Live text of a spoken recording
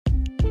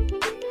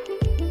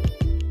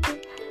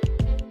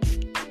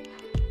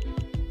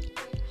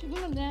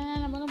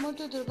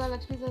to Durga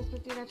Lakshmi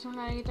Saraswati Lakshmi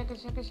Narayita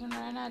Krishna Krishna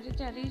Narayana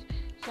Aditya Harish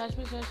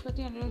Shashwat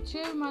Saraswati Anirudh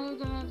Shiv Madhu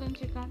Dhananatan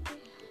Shrikant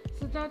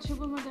Siddharth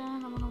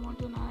Shubhamadhyana Namo Namo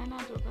to Narayana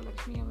Durga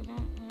Lakshmi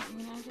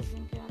Avinash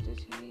Adinkyati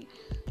Shri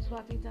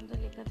Swati Tantra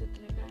Lekha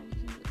Titreka,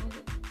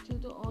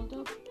 and to all the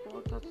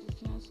podcast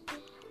listeners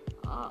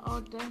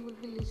out there will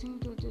be listening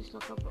to this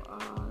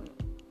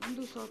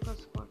Hindu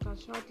Shortcuts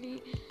podcast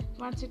shortly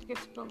once it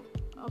gets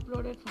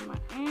uploaded from my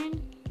end.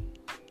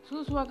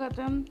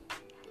 Suswagatam.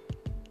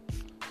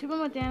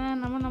 Shubhamadhyana,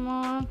 Namo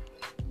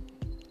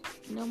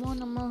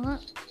Namo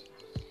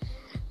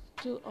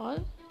to all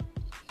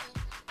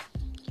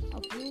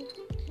of you,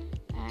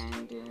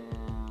 and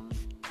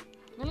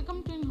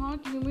welcome to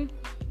hot, humid,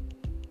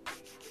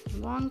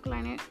 warm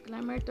climate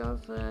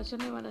of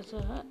Shanivara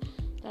Saha,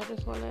 that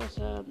is called as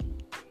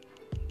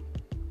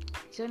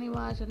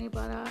Shanivar,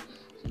 Shanipara,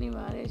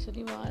 Shanivare,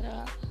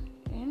 Shanivara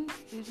in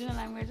regional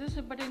languages,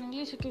 but in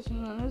English it is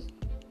known as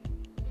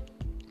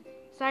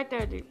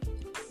Saturday,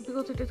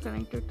 because it is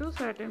connected to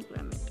Saturn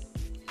planet.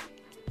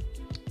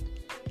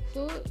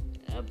 So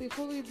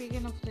before we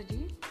begin of the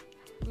day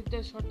with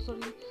the short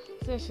story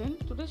session,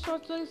 today's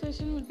short story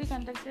session will be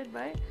conducted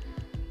by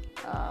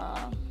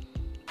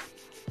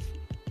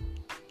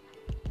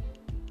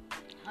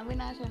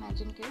Avinash and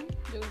Ajinkya.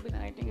 They will be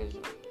narrating a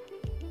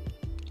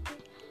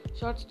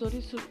short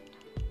stories to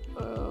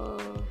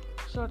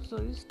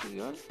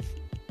you all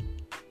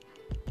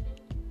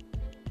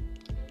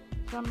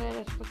from their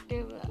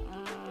respective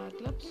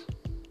clubs.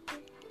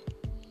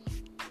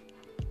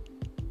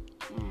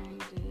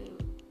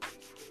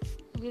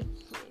 With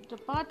the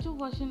part 2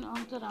 version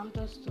of the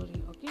Ramdas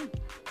story, okay?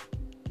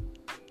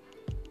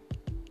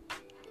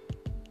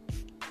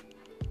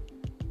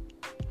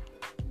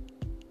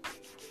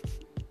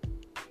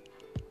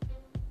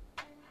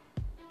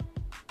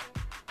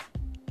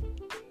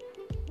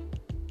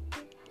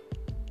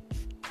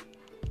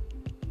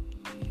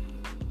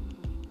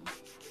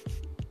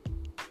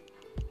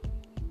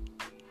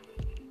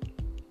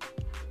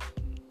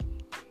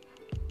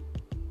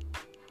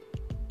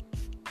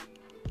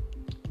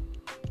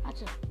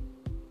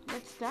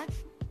 Let's start.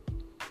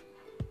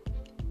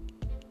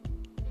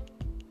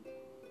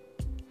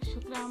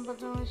 Shuklam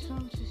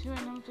Bhadravashram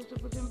Shishvanam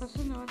Chaturputam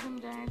Pasanavadam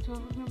Dayat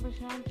Shavakna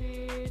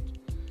Pashantit.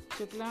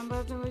 Shuklam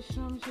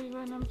Bhadravashram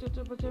Shishvanam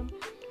Chaturputam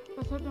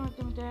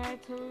Pasanavadam Dayat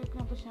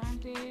Shavakna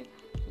Pashantit.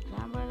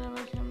 Shuklam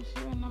Bhadravashram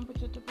Shishvanam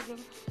Chaturputam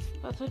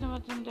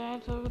Pasanavadam Dayat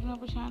Shavakna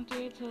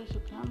Pashantit.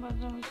 Shuklam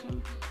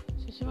Bhadravashram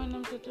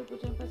Shishvanam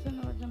Chaturputam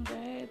Pasanavadam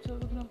Dayat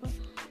Shavakna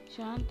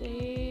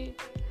Pashantit.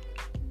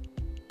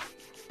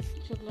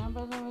 Shuklam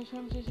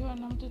Bhadravashram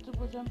Shishvanam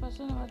Chaturputam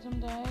Pasanavadam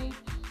Dayat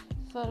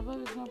Sarva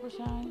Vigna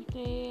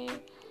Prashante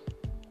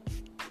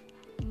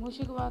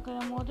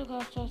Mushikvakara Modaka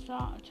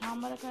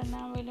Chamarakarna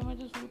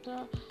Velamata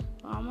Sutta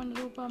Vaman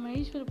Rupa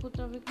Maheshwara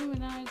Putta Vigna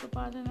Vinayaka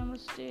Pada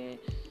Namaste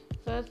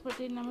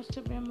Saraswati Namaste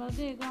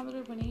Brahmade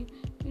Gamarupani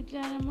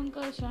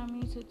Vidyanamanka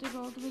Shami Siddhi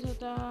Bhautami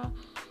Sata.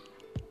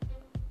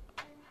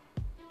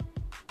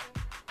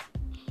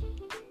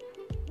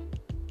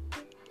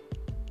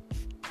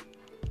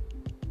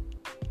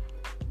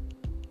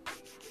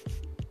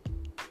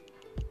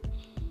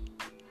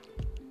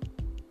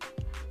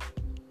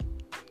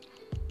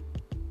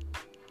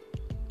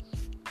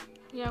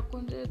 या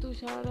कुंदे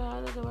तुषार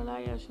हार धवला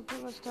या शुक्र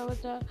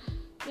वस्तावता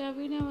या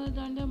विनय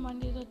दंड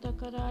मंडित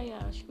तकरा या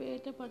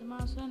श्वेत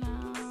पद्मासना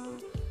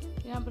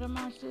या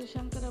ब्रह्मास्तु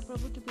शंकर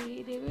प्रभुति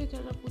देवे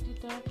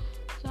तरपुतिता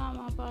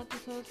सामा पार्थ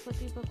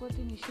सरस्वती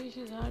भगवती निशेष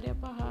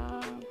धार्यपहा.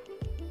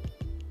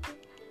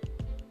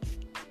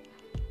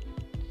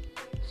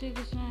 श्री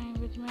कृष्णाय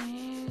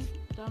विद्महे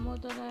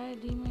दामोदराय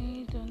धीमहि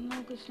तन्नो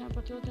कृष्ण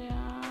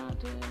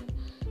प्रचोदयात्.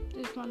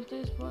 This mantra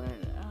is for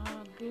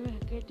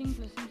getting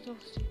blessings of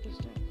Sri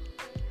Krishna.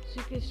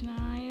 Shri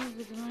Krishnaya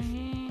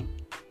Vidmahe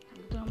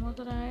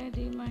Damodaraye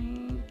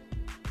Dhimahi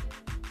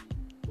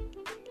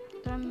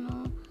Tanno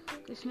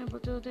Krishna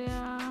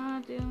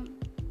Prachodayat.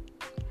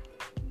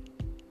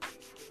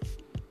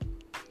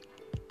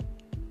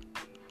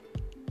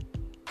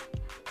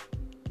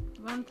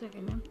 One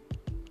second.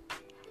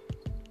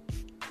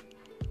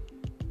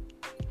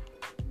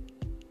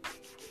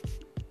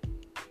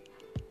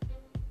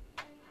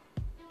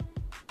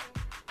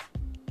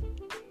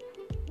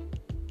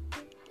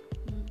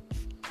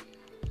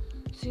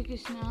 Shri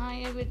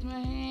Krishnaya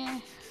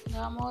Vidmahe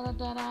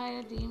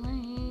Damodaraye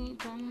Dhimahi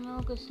Tanno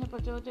Krishna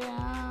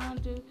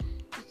Prachodayat.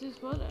 This is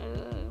for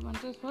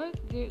mantras for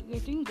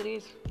getting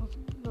grace of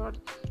Lord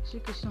Shri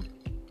Krishna.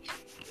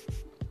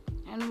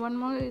 And one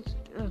more is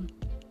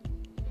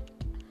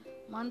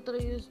mantra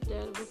is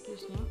there with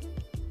Krishna.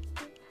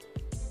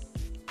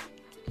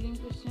 Klim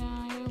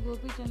Krishnaya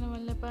Gopi Chanda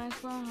Vallabhaya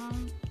Swaha.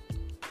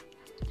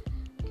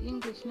 Klim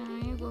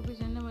Krishnaya Gopi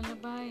Chanda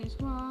Vallabhaya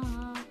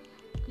Swaha.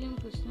 Klim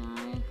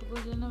Krishnaya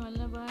Kripajana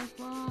Vallabhaya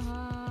Swaha.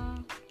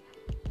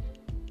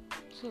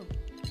 So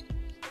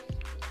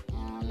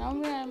now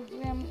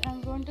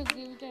I'm going to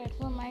give the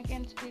headphone mic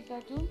and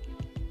speaker to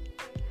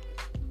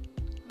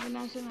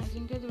Avinash and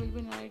Ajinkya. They will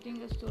be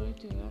narrating a story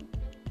to you.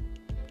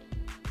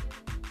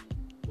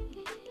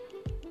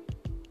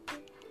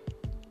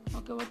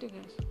 Okay, what do you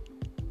guess?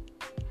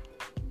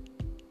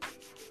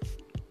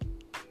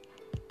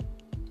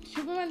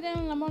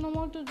 Shubhamadhyam, Namo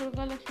Namo to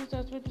Durga Lakshmi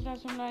Saraswati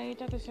Rashamla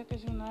Eta Kashaka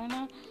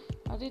Shunayana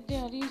Aditya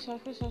Hari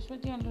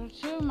Saraswati and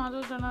Shiv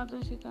Madhav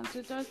Dhanatan Shrikant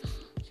Siddharth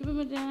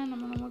Shubhamadhyam,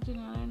 Namo Namo to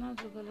Narayana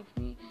Durga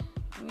Lakshmi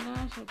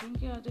Amina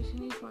Shatinki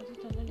Adashini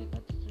Swati Chandra Lekha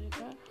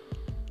Chitrika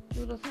to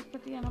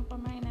Rasaspati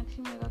Anupama Enakshi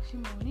Megakshi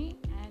Mohini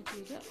and to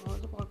all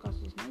the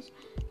podcast listeners.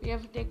 We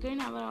have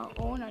taken our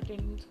own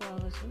attendance for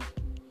ourselves.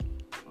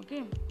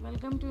 Okay,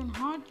 welcome to an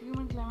hot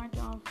human climate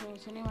of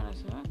Shaniwar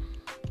sir.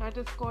 That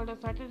is called a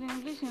Saturday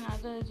English and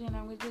other Asian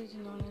languages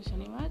known as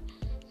शनिवार.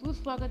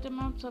 सुस्वागतम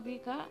आप सभी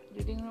का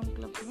reading room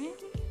club में.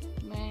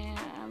 मैं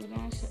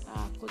अविनाश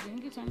आपको जय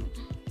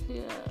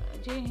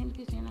हिंद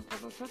की सेना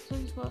club of short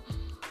stories for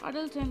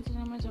adults and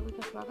children में सभी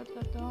का स्वागत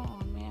करता हूँ.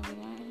 और मैं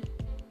अविनाश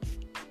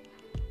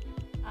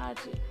आज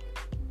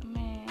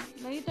मैं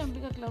Lalit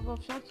Ambika club of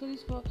short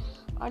stories for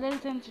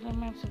adults and children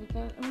में आप सभी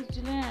का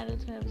चिल्ड्रन एंड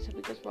एडल्ट्स में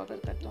सभी का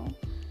स्वागत करता हूँ.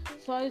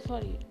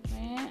 सॉरी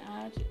मैं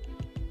आज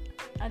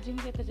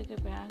अजिंक्य की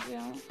जगह पे आ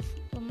गया हूँ.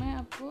 तो मैं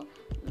आपको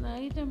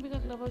Lalit Ambika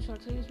club of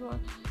short stories for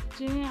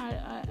children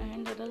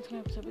and adults में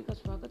आप सभी का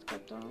स्वागत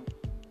करता हूँ.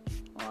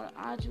 और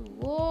आज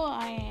वो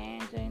आए हैं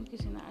जिनकी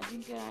सेना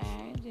अजिंक्य आया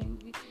है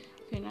जिनकी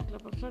सेना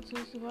club of short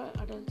stories for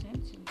adults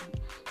and children.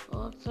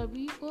 और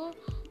सभी को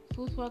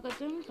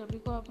सुस्वागतम, सभी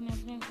को अपने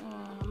अपने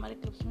हमारे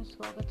क्लब्स में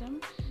स्वागतम,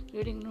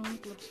 रीडिंग रूम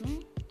क्लब्स में.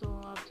 तो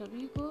आप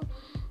सभी को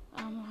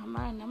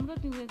हमारा नम्र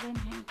निवेदन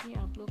है कि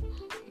आप लोग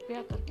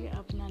कृपया करके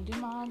अपना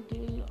दिमाग,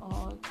 दिल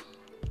और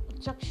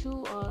चक्षु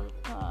और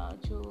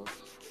जो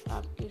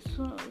आपके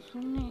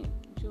सुनने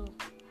जो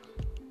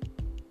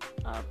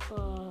आप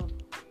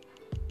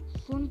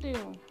सुनते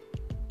हो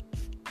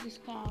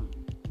जिसका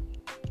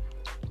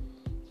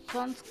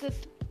संस्कृत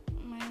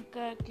में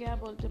क्या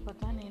बोलते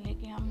पता नहीं,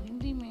 लेकिन हम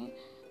हिंदी में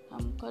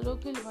हम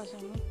कलोकियल भाषा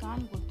में कान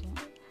बोलते हैं.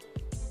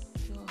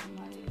 जो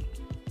हमारे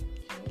जो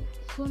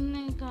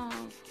सुनने का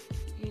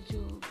ये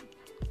जो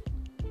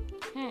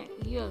है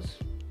ईयर्स,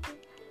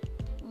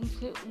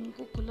 उनसे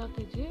उनको खुला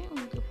कीजिए,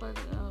 उनके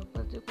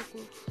पर्दे को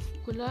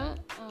खुला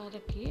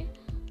रखिए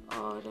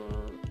और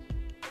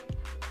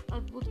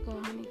अद्भुत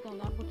कहानी का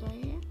लाभ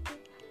उठाइए.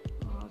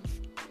 और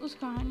उस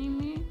कहानी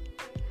में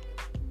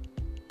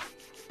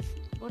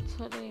बहुत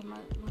सारे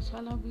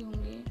मसाला भी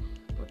होंगे,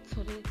 बहुत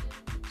सारे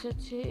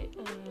अच्छे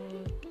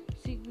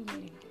सीख भी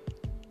मिलेंगे.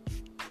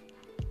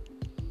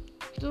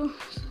 तो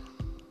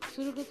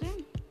शुरू करते हैं.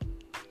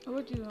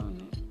 Over to you,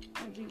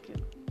 Ajinkya.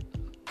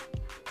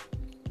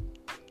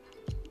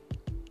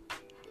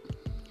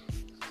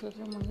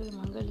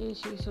 सर्वमंगलमांगल्ये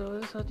शिवे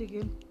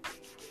सर्वसाधिके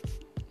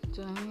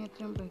शरण्ये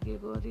त्र्यंबके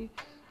गौरी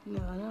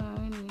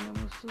नारायणी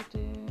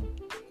नमोस्तुते.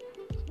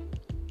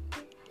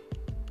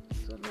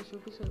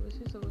 सर्वशुभे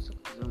सर्वस्य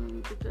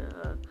सर्वशक्तिसमन्विते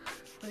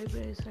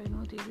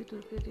भयभयसहिनो देवी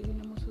दुर्गे देवी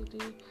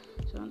नमोस्तुते.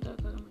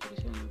 शान्ताकारं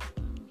त्रिशूलं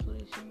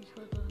सुरेशं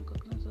विश्वकारं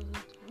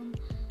गगनसदृशं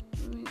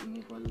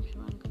मेघवर्णं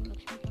शिवाङ्गं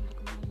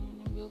लक्ष्मीकान्तं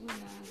योगी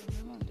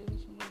नारायण देवी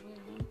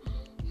सुमभयं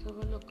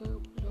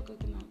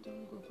सर्वलोकनाथं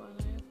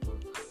गोपालाय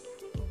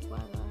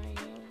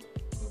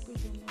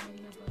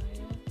गोपीजनवल्लभाय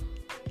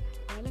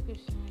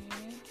बालकृष्णाय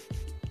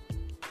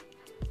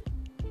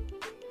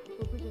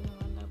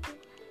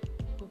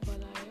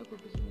गोपालाय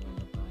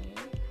गोपीजनवल्लभाय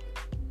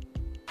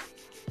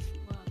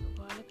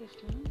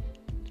बालकृष्ण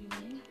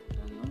धीमहि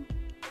तन्नो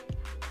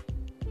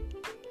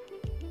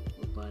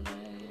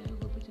गोपालाय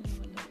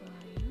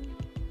गोपीजनवल्लभाय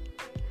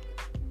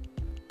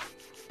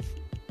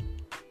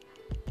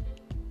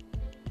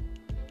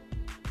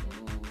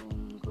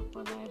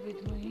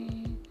विद्महे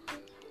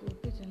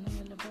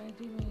गोपीजनवल्लभाय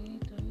धीमहि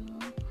तन्नो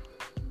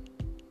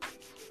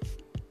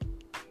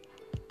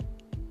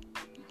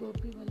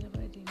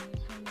गोपीवल्लभाय धीमहि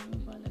तन्नो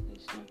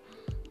बालकृष्ण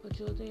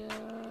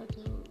प्रचोदयात्.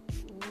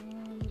 ओम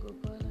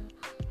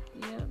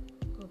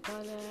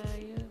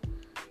गोपालाय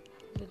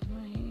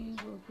विद्महे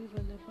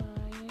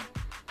गोपीवल्लभाय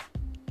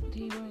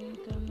धीमहि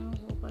तन्नो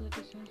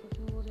गोपालकृष्ण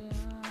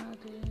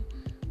प्रचोदयात्.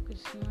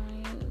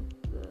 कृष्णाय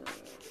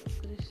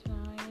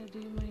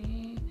धीमहि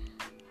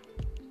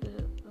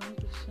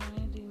कृष्णाय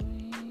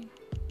धीमहि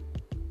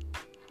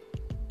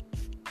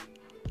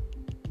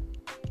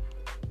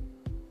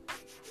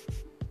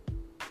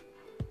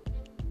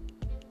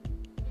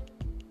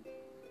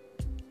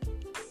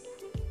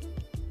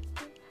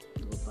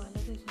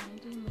गोपालकृष्णाय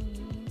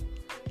धीमहि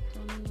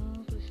तन्नो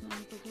कृष्णाय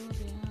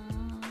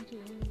प्रचोदयात्.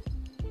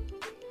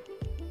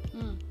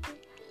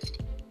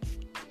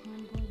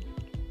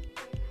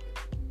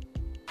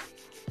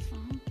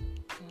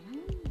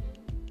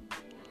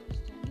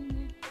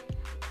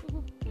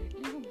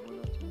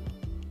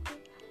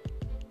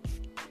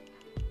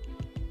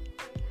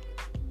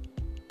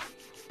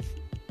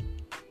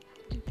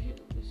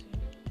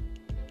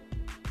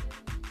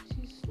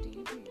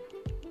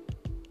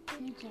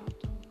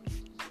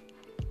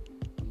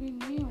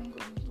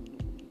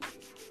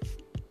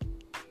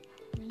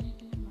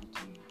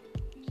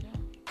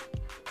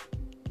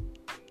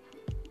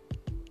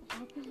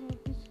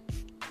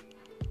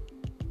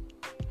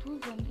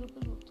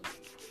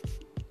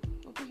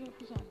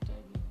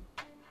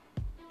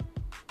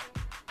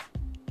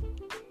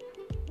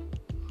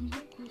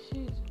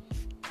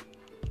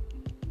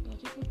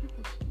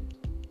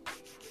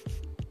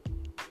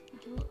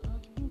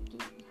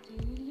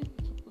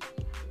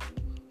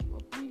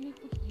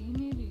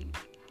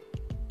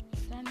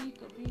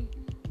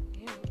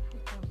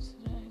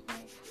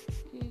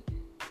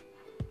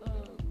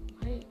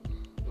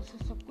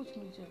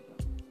 जाएगा।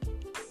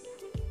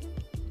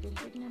 बिल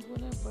गेट ने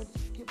बोला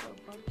बर्ड्स के बारे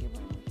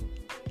में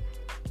सोचो,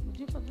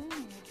 मुझे पता है ना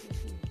वो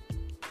कैसी है।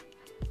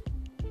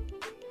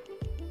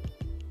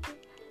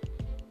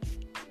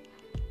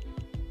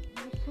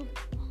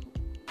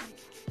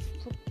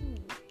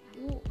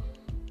 वो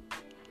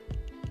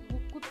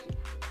कुछ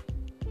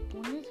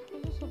होने से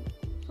पहले सब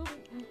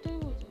उल्टा ही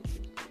हो जाता है,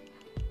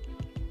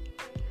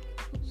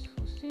 कुछ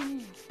सोचते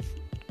नहीं।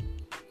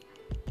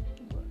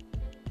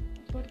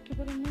 बर्ड के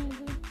बारे में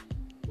अगर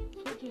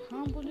सोचे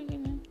हाँ बोलेंगे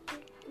ना,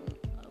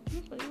 अपने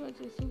परिवार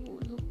जैसे वो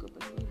लोग का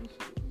परिवार भी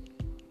शुरू,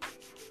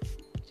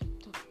 जब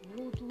तक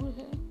वो दूर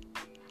है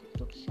तब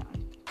तक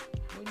शांत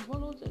वो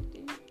इन्वॉल्व हो जाते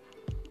हैं।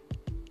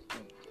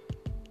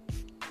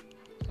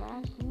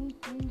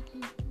 खून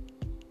की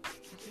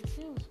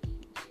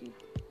उसकी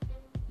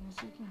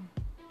नसीब में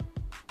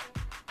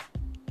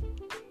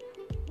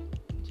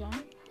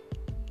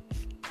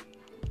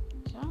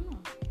जाना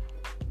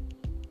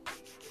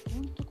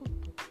खून तो कुछ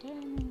टूटता है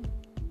नहीं,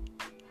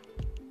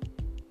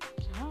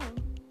 जाओ।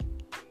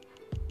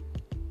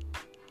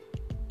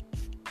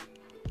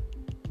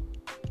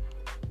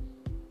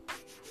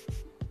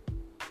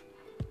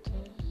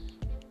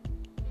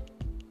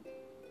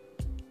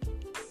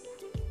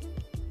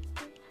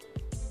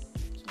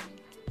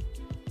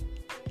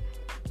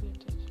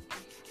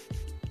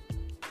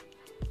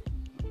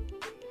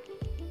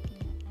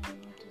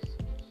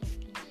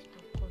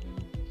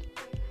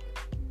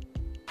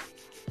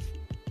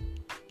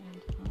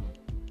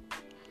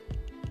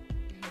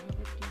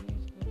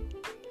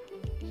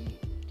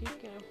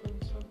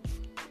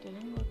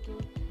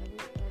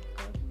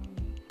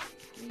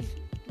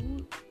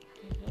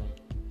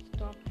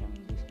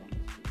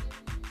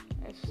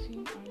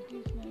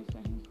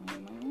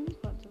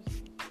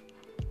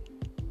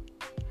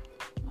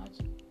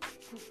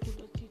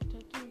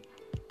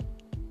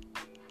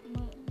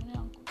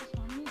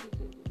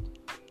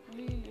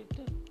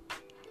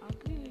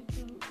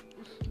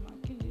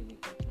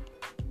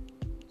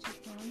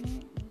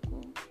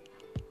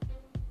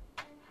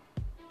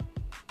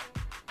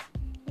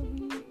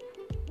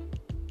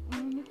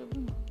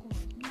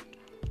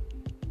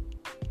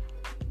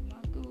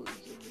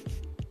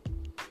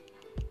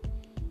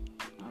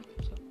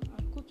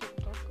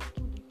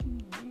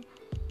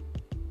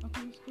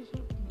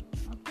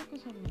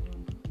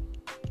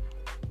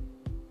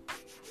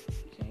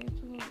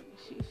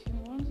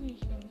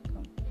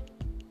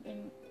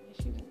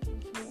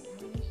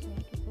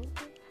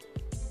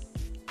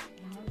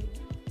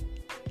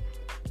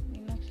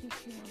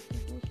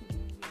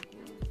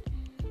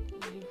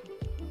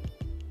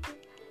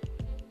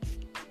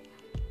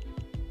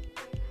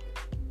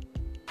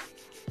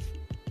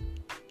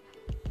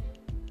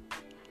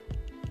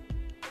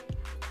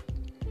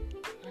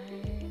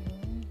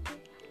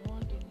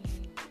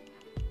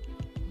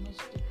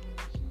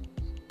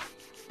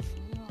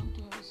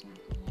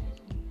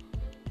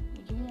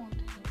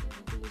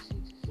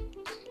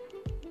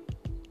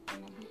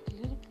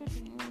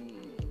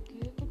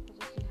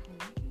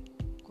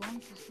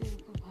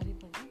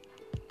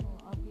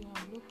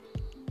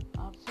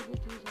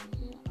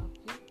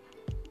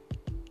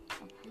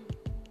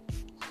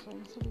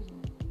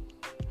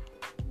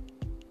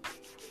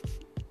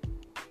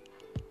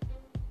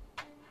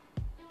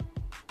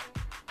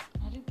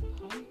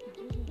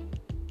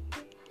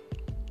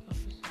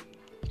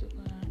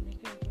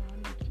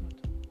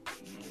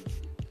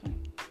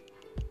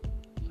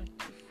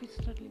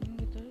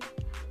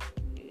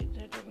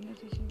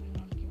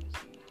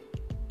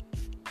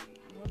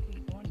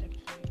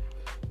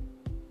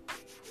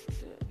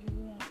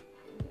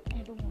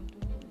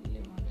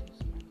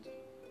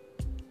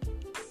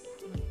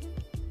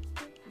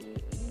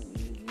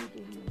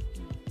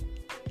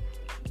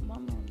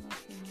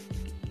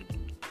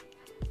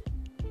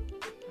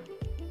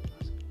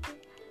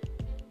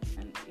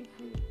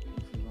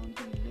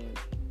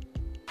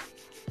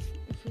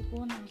 Go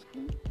and ask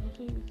him.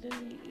 Also, he will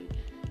tell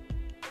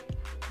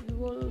you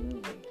all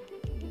will wait.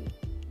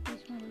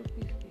 This one will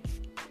please pay.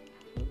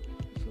 So,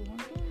 if you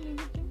want to live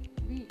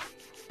with him,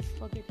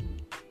 forget him.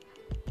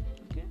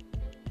 Okay?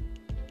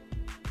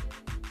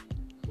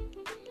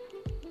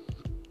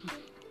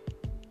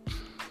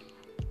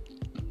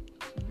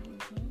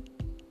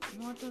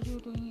 What are you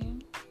doing here?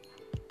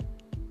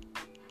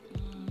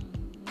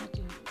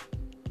 Nothing.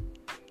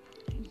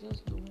 You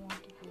just don't want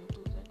to go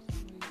to that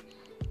family.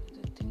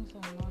 The things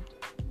are not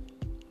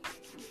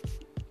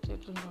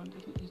settled on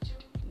each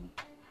thing.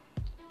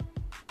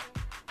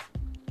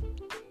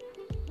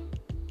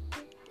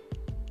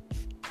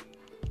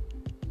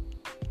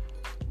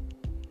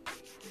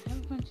 I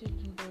have my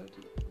children,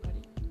 buddy.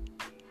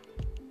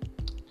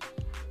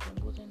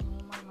 Both I know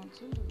are my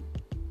children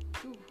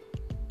too.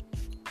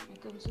 I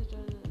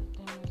consider them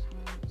as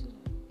my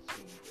children.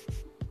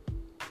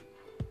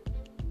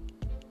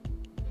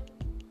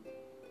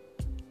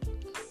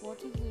 So, what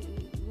is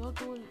your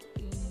goal in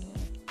here?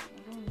 I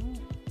don't know.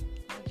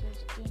 I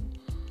just think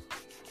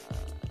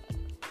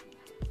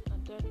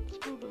that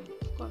student,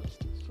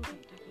 scholastic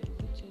student,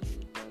 which is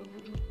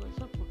who requires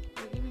support.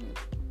 They're giving it.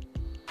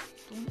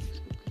 Don't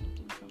expect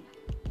anything from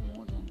it.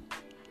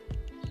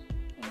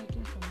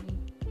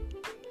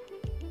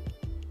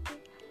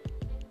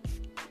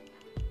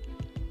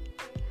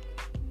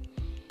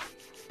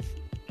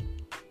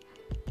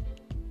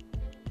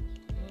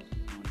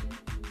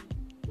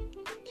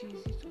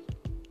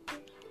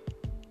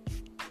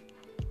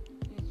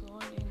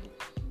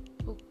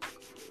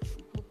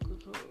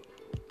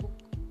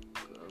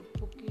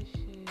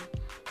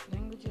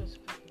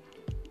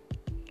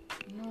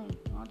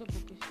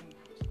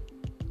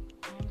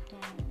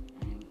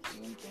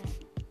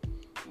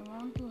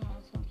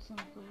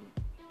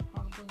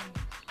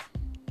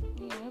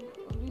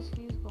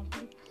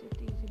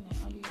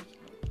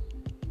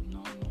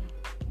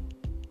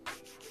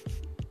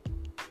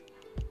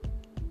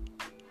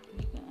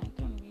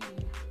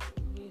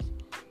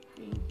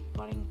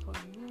 fighting for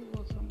you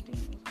or something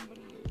or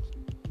somebody else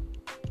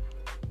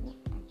who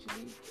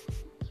actually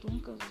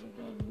don't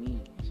consider me.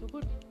 So,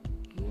 but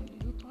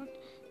you thought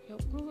your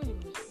approval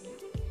was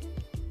like,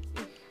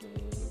 if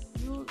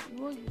you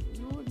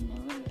would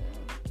never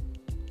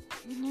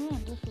you never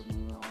understood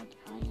me what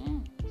I am.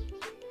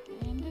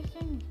 I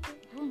understand.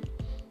 Don't.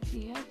 She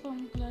has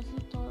some classy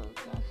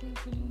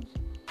feelings.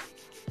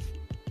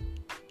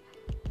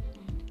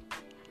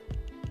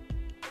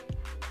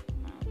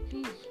 And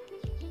please,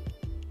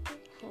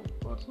 for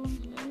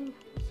person's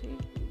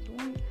sake,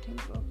 don't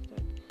think of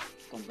that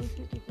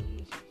compulsory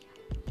relationship.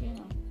 Okay,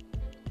 now?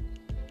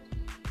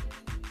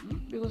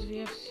 Because we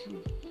have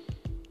seen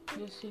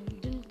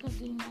दिल का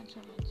दिल match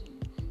होना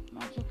चाहिए.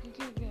 Match होके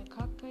क्या गया?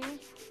 खाक का ये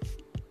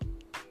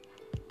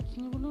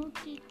उसने बोला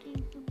ठीक है,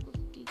 सब कुछ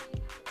ठीक है.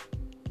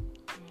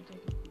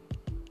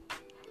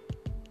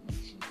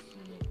 Makes you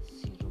feel like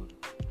zero.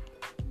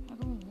 I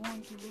don't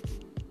want you to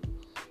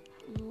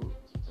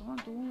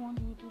don't want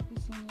you to be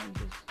seen like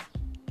this.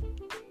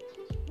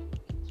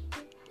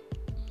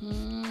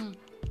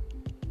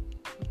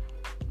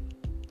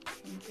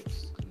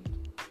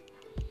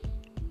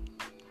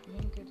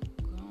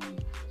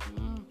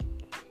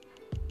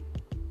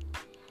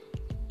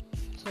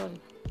 Sorry.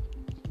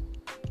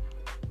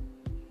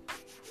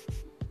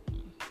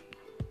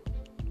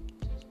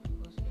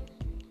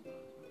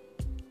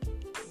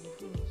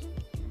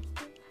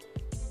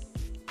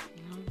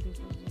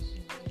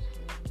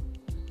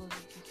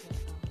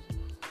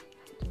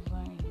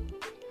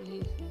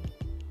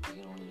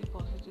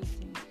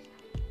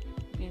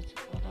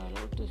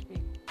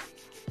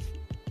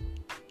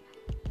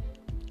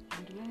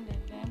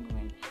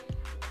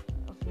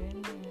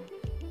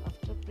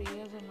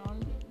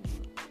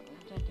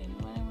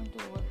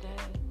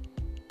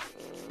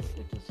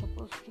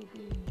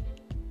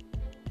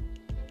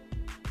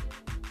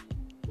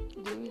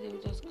 They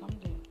will just come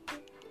there.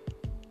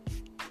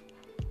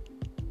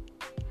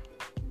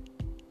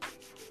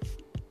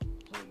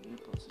 So be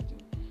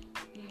positive,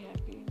 be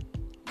happy.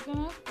 You can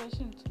ask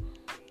questions,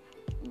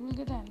 you will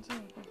get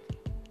answers, but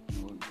you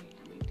won't be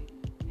anything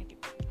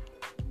negative.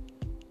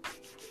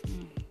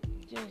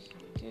 Jai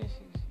Shri.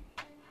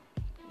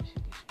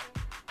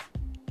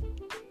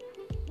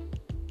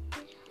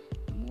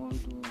 I'm going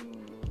to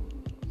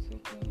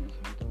sit in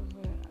front of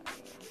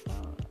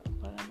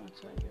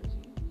Paramacharya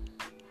ji.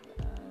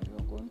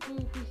 You're going to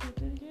be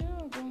seated here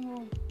or going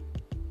home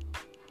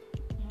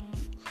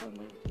for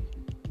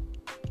meditation?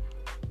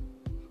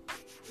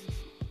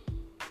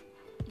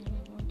 I'm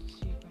going to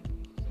sleep at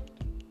me.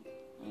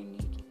 I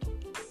need to talk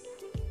to you.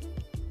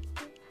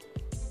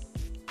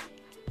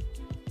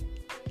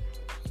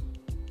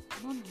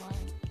 Not why.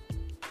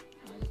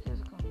 I'll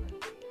just come back.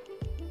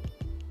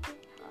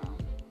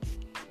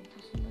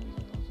 Krishna is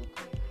also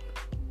coming.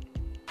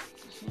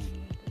 Krishna and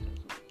Venkata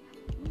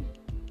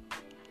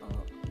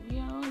also. We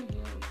are all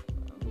here.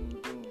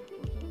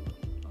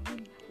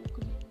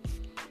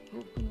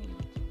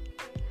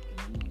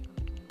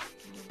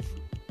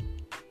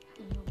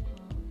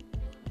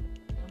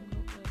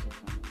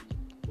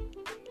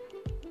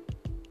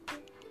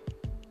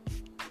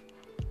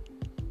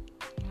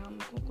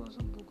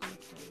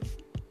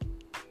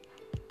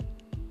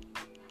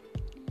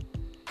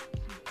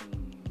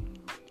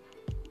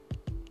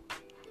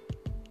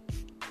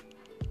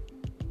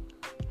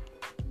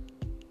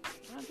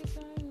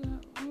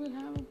 You will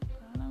have a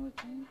prana with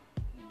him.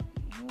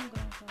 No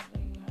grandfather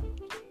you have.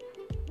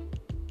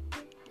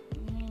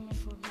 मैं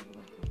छोटी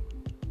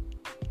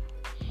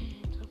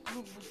सब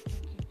लोग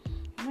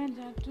मैं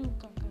जाती हूँ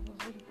काका को.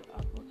 फिर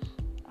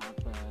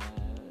आप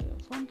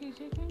फोन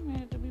कीजिए कि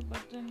मैं तभी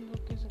बर्तन लोग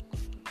के सब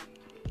कुछ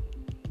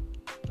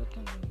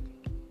बर्तन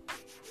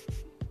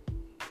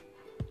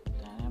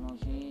तारा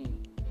मौसी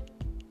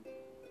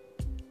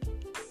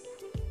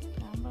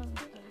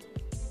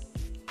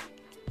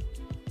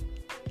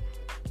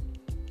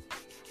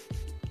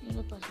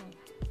पसंद.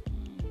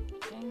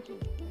 Thank you.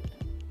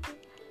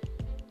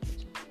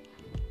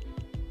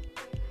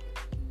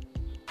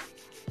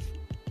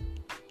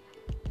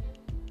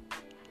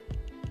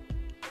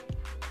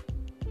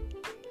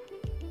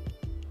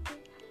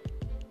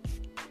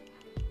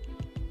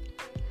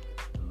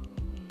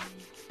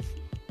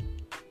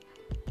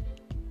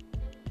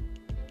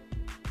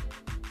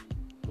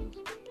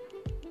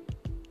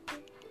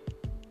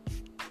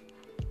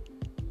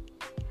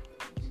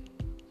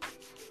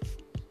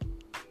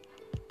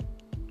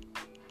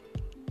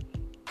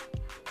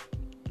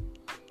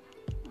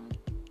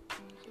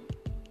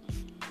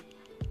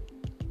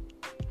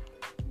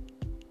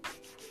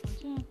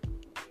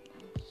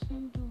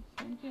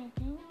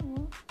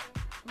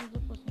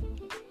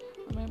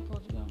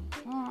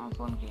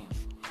 फोन किया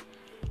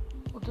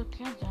उधर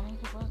क्या जाने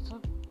के बाद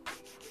सब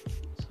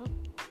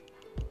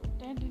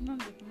Dad did not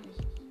recognize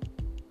us.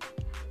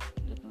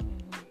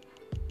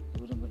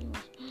 Everybody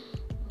was,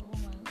 oh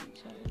my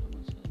child.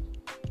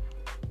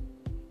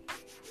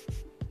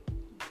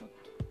 But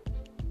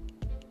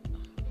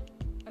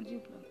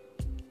अजीब लगा.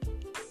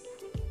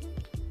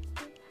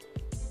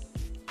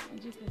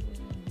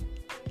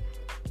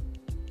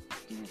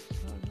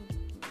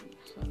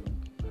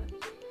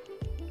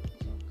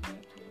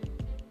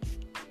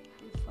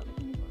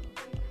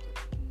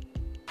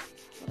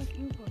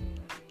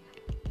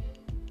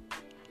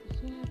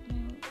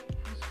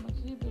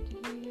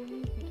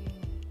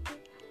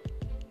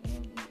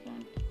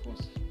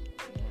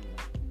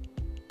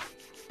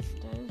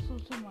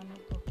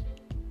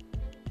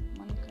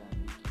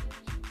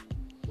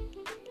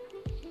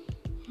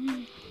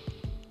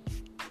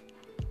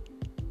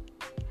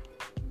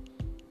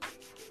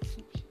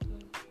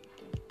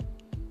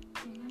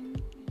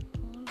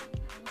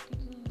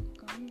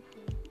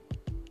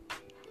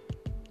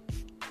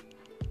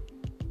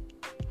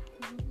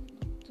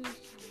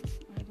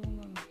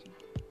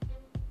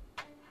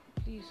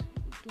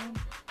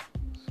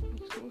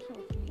 so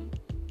softly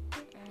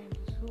and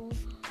so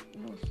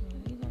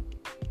emotionally that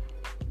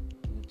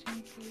you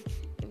think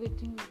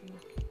everything will be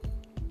okay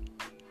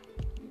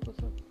because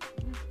of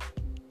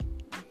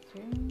my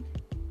friend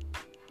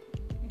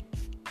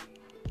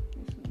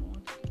is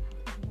not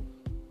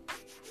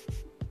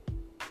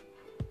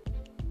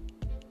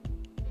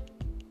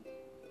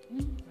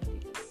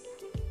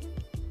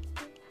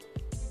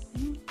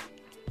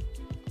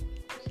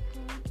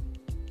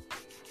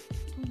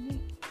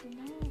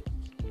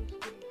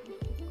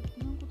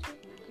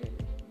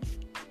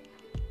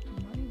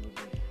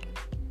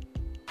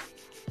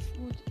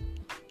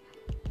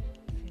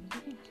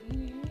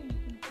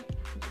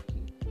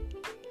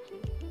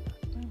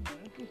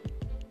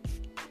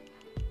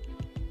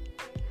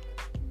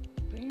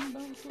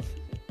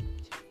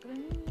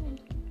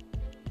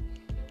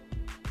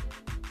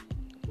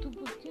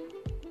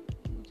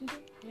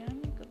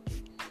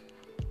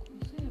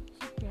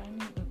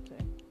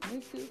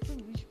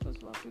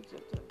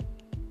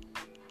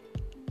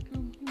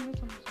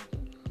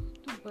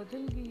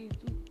बदल गई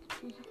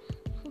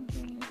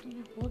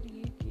तुझे बहुत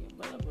ये किया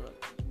बड़ा बुरा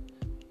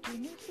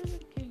तूने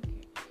सिर्फ क्या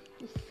किया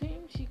तो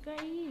सेम शिका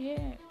ही है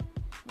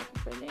मेरे को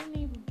पहले ही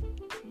नहीं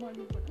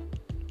मालूम पड़ा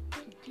तो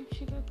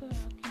दीपशिका का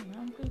आपके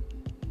नाम का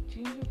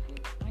चेंज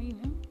होकर आई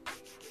ना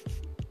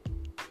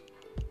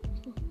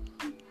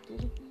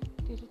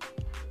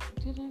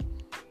तेरा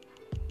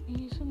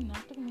ये सब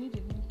नाटक नहीं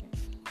देखने का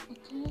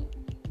अच्छा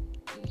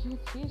ये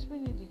फेस भी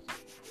नहीं देखी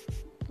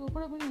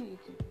कपड़ा भी नहीं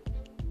देखी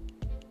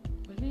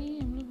भले ही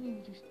हम लोग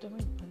रिश्ते में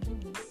बंधे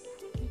हुए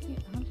लेकिन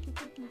आज के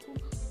तक मेरे को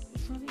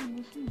सारे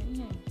इमोशन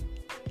नहीं आए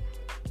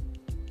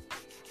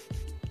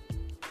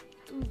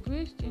तो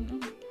वेस्ट है ना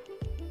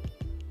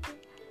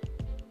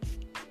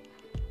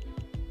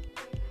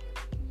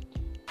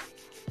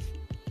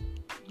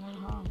और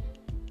हाँ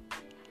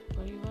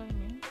परिवार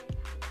में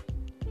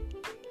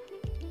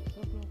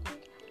सब लोग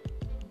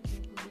अच्छे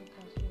बुरे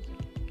काफी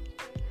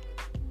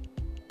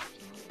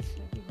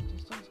ऐसे भी होते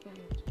संस्कार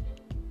होते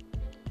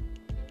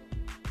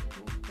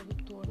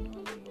कभी तोड़ने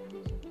वाले लोग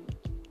नहीं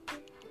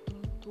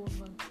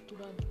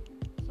तुड़ा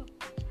सब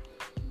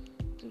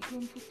क्योंकि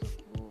उनकी तक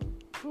वो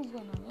प्रूफ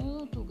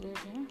बनाना तो ग्रेट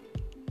है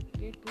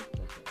ग्रेट प्रूफ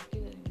कर सकते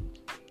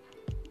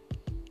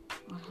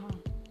और हाँ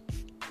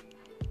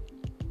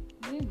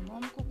मेरी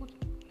मॉम को कुछ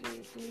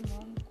तेरी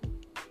मॉम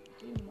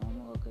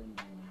अगर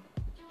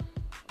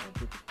और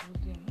भी कुछ बोल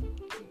दिया ना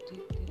तो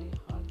देख तेरे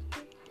हाल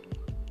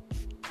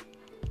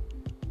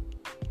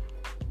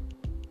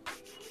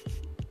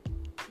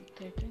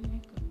थ्रेटन नहीं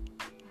कर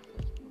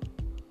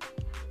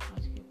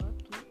आज के बाद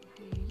तू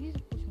अकेली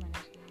सब कुछ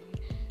मैनेज करेगी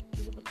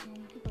तेरे बच्चों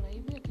की पढ़ाई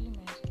भी अकेले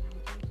मैनेज करेगी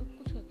तू सब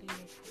कुछ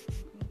अकेले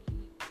क्योंकि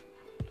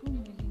तू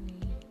मेरी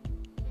नहीं है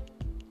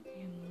आई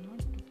एम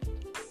नॉट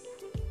टुगेदर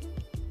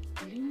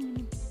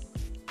मैंने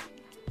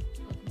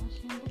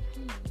बदमाशियाँ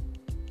करती है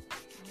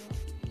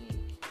ये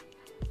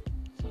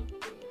सब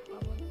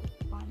पावर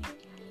को पाने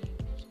के लिए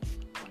कुछ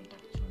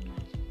कॉन्टैक्ट छोड़ना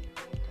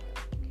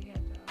किया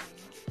था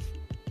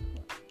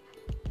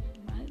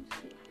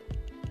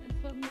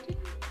something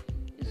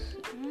is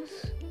as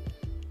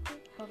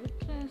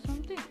पवित्र है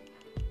something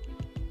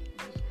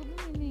उसको भी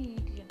मैंने ये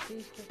किया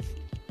टेस्ट करके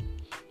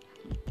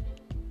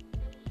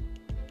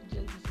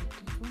जल्दी से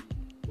ठीक हो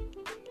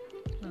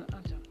और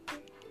आ जाओ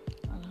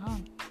और हाँ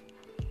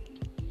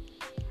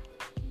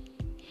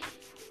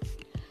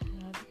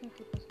राधिका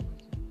के पास मत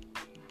जाओ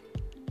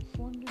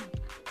फोन भी मत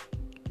कर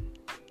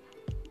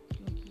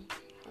क्योंकि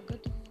अगर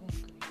तू फोन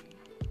करेगी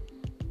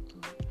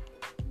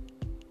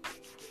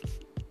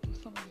तो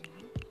समझ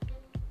लेना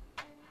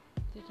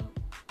तेरा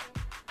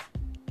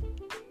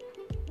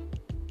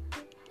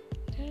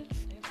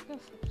लाइफ का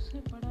सबसे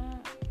बड़ा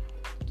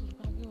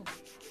दुर्भाग्य होगा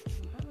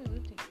you have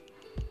everything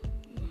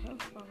you have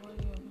power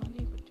you have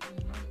money but you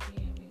will not be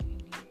having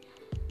any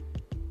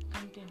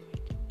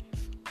containment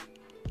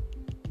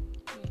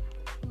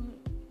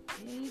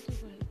नहीं तो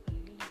हेल्प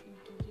करेगी लेकिन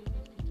तुझे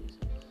किसी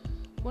से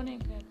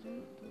बनेगा तू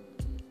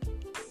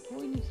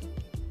हो ही नहीं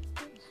सकती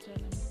इस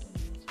चैनल में तो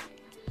नहीं हो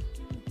सकती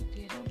क्योंकि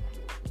तेरा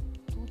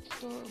तू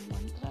तो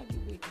मंत्रा की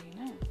बेटी है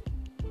ना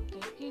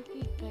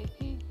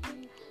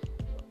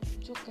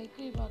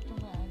कई बातों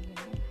में आ गए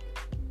ना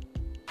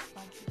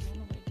बाकी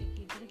दोनों बेटे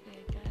किधर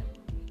गए क्या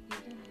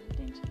किधर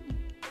टेंशन नहीं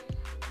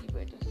ये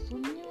बेटा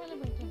सुनने वाला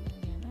बेटा मिल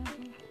गया ना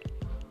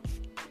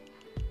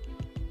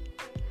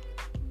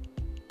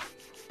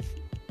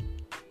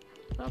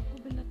तो आपको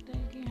भी लगता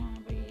है कि हाँ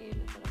भाई ये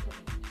बराबर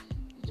है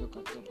जो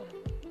करते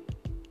बराबर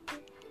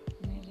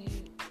मेरे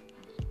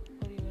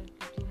परिवार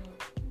के दोनों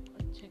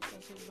अच्छे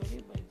खासे बड़े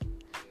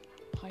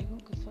भाइयों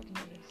के साथ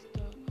मेरा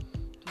रिश्ता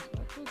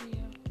टूटा तो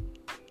दिया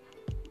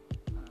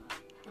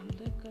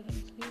अंदर कर्म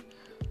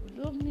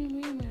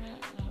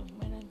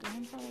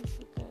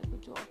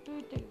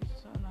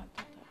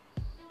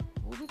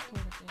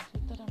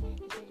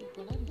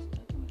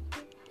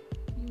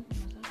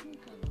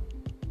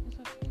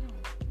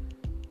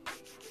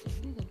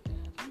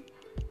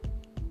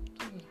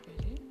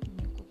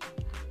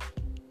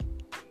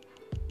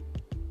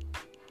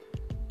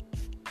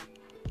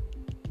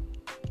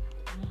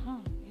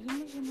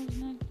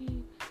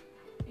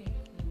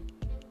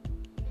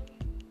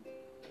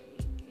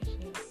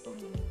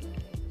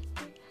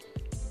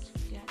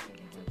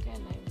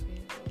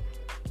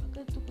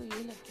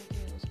यही लगता है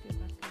कि उसके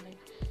बाद का लाइक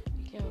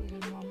क्या हो गया,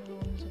 नॉर्मल हो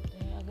नहीं सकता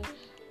है। अगर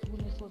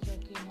तूने सोचा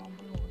कि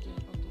नॉर्मल हो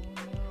जाएगा तो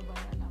मेरा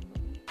बाहर नाम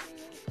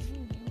कभी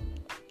नहीं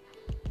होगा,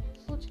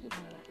 सोच के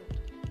बाहर आ गया।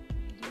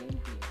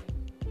 रियलिटी है,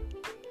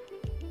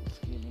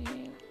 उसके लिए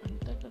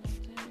अंतःकरण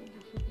से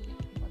दूसरों की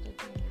मदद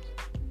करनी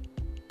चाहिए।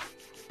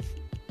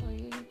 और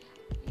ये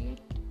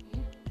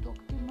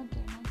डॉक्टर मत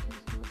देना कि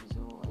उसकी वजह से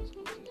वो उसकी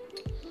वजह से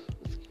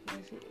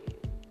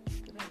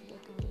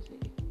की वजह से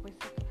एक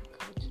पैसा का भी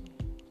खर्च नहीं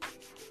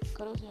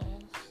करो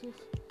जाएगा, सिर्फ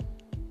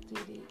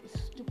तेरी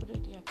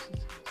स्टुपिडिटी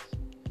एक्सरसाइज।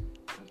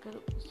 अगर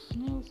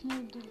उसने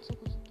दिल से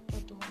कुछ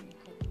बदुआ नहीं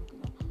कर,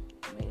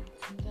 मैं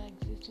जिंदा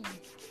एग्जिस्ट ही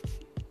नहीं,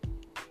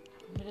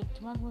 मेरे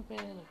दिमाग में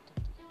पहले लगता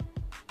था।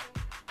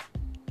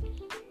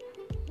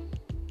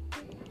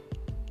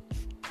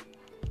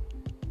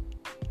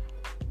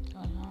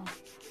 और हाँ,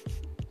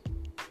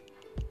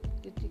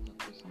 कृतिका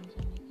को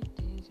समझाने की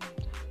तेज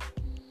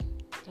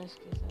दस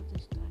के साथ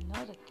रिश्ता न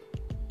रखे।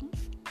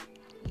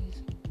 He's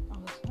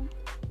our son.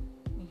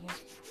 Yes,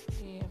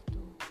 they have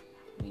to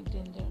meet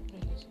in their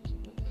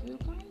relationship. If you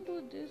can't do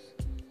this,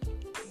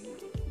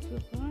 if you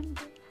can't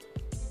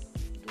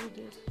do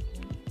this,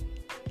 then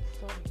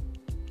sorry.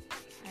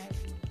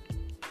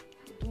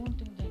 Don't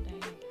think that I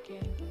am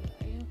caring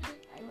for you.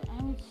 I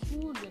am a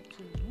fool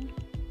actually.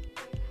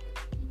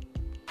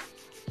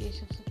 ये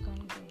सबसे कान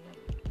कर रहा है,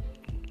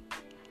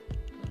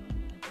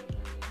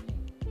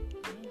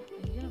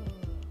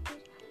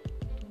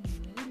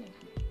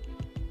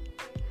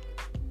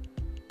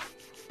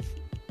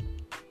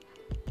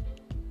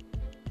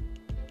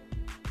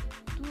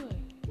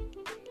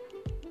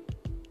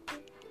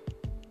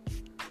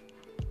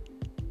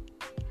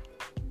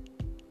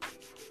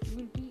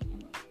 will be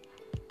an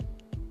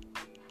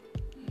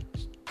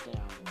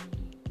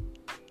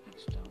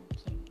extra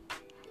outside.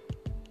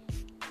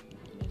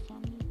 Your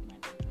family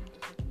matter going to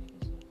second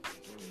yourself.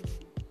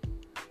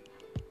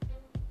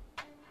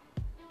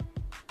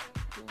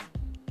 So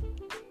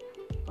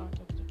part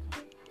of the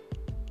family.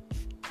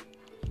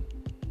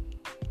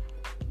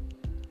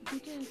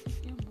 बेटा ऐसे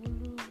क्या बोल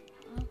रहे हो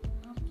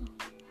आप तो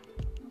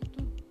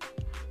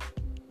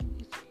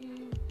इसके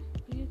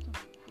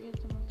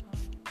प्रियतम था।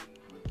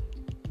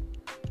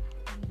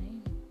 नहीं,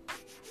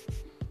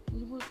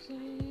 मुझे बहुत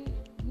सारे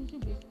मुझे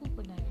बेवकूफ़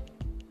बनाया।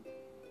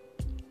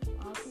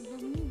 आप तो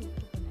दोनों नहीं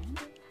बेवकूफ़ बनाए,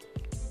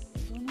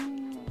 दोनों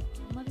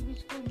हमारे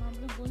बीच के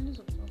मामले बोल नहीं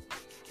सकते,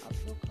 आप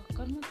लोग का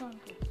कर्म कांड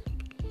करते।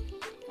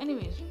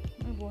 एनीवेज,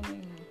 मैं बोल रही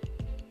हूँ,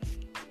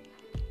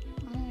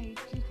 मैं एक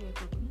चीज़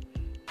कहता हूँ,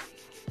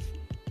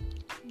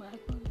 बार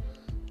उन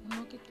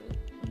लोग के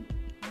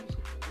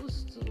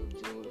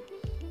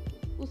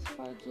उस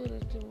पार जो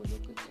रहते वो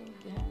लोग के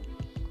ध्यान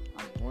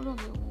आप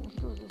बोलोगे वो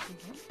उनकी वजह से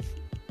है,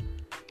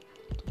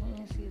 तो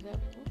मैं सीधा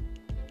आपको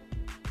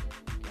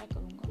क्या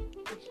करूँगा,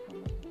 कुछ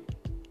समझ नहीं।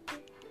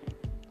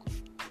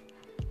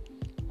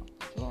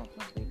 आपको जो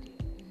अपना बेटी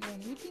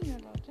मीटिंग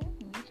अबाउट है,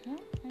 मीट है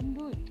and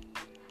do it.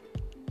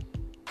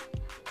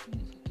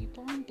 If you keep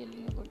on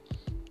telling about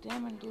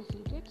them and those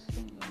idiots,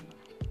 then you are not.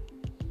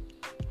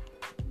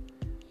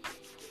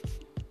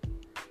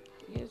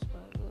 Yes,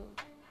 Bhargav,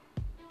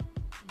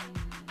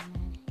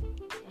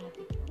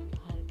 दादी को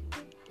बाहर भी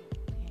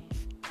हैं,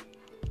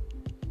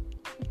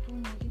 तू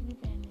मेरी भी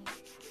बहन है।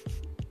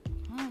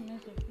 हाँ, मैं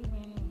सबकी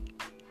बहन हूँ।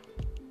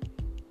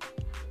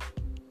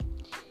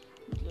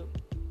 मतलब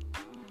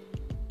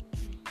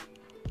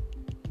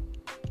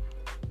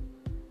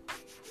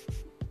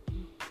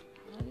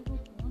दादी को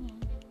कौन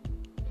है?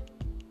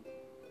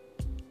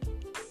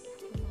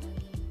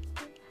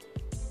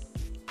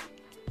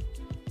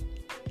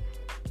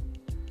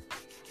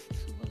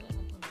 सुबह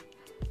जाना कौन?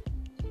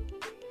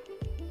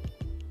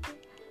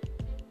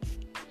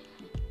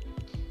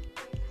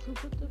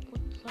 सुबह तक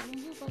सालों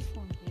के बाद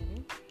फोन किया रे।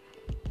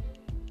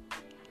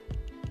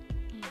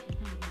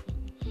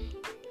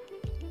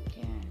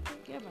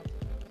 क्या बात है?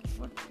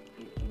 What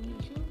any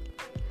issue?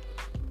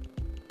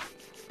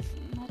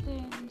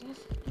 Nothing.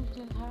 Just to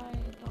say hi,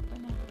 drop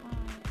in a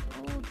hi.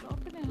 Oh,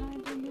 drop in a hi.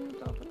 Then you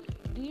drop a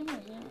DM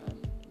as a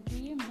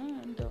DM,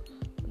 and the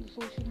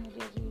social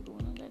media you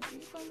don't know that you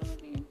can't have a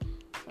DM.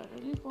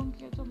 Suddenly phone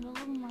किया तो हम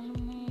लोगों को मालूम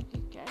नहीं है कि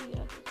क्या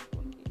इरादे से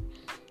फोन किया।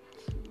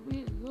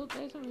 लोग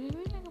ऐसा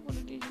भेजने का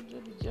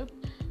पॉलिटिशियन, जब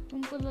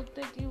तुमको लगता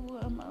है कि वो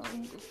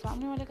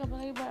सामने वाले का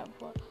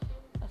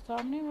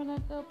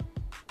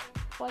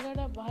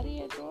पलड़ा भारी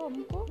है तो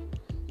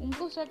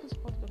उनको जाके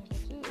सपोर्ट करना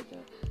चाहिए,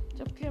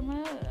 जबकि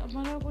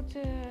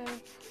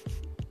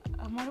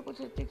हमारा कुछ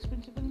एथिक्स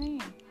प्रिंसिपल नहीं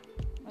है।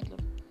 मतलब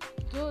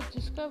जो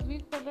जिसका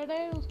वीक पलड़ा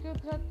है उसके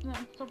साथ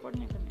सपोर्ट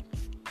नहीं करने का।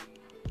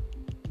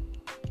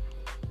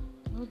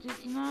 वो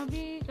जितना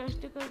भी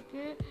कष्ट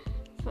करके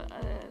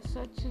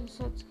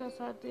सच का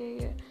साथ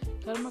है,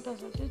 धर्म का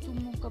साथ है, तुम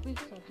कभी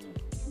साथ नहीं।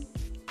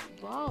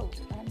 वाओ,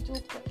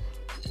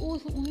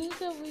 उन्हीं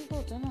से वीक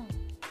होता है ना।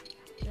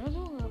 क्या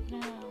जो अपने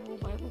वो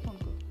भाई को फोन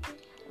करो।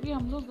 अभी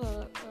हम लोग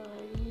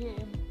ये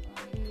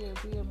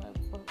अभी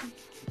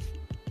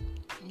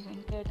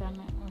वेंकट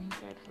आना,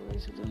 वेंकट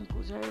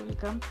पूजा will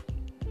come.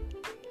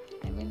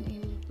 I mean he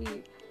will be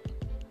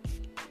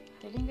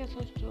telling us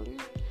her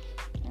stories,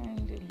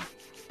 and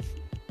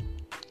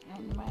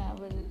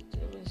our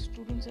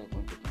students are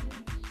going to come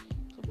in.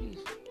 So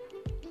please,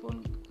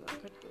 phone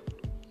cut karo.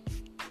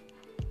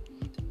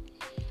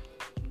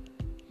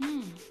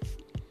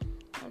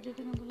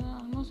 Aditya ne bola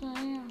almost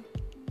आए हैं.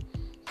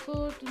 So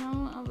now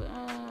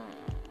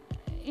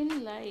in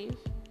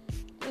life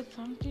there's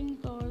something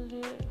called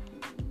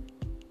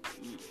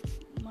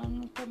मन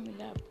का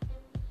मिलाप.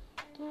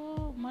 तो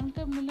मन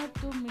का मिलाप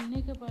तो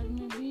मिलने के बाद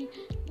में भी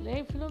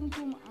लाइफ लॉन्ग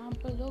तुम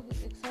आप लोग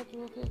एक साथ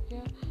रहोगे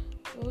क्या?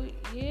 तो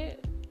ये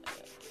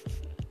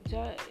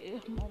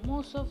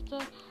most of the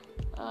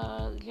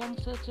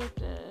youngsters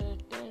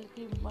tell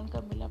कि मन का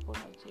मिलाप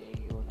होना चाहिए,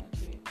 ये होना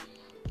चाहिए.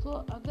 तो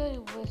अगर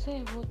वैसे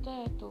होता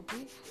है तो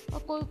भी,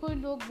 और कोई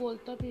लोग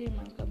बोलता भी है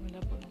मन का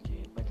मिलाप होना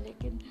चाहिए, बट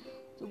लेकिन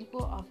तुमको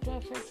आफ्टर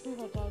इफेक्ट्स भी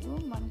बता दूँ,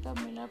 मन का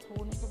मिलाप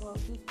होने के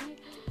बावजूद भी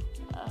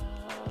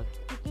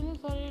कितने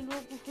सारे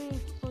लोग उसे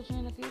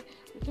सोचने लगे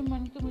जैसे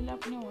मन का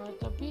मिलाप नहीं हुआ,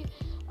 तब भी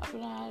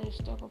अपना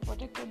रिश्ता को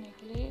प्रोटेक्ट करने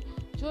के लिए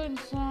जो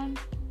इंसान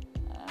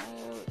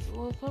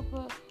वो सब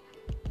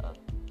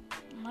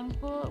मन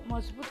को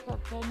मजबूत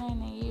करता है,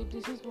 नहीं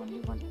this is only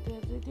one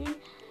everything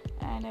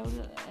and I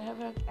will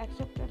have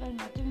accepted and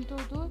nothing to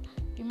do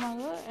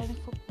tomorrow and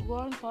go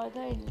on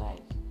further in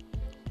life.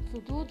 If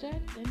you do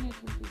that, then it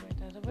will be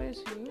better. Otherwise,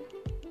 you will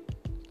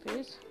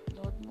face a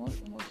lot more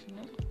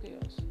emotional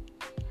chaos.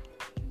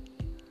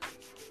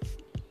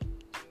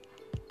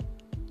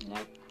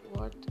 Like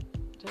what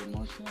the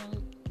emotional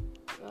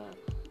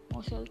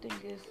thing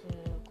is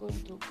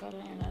going to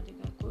Karan and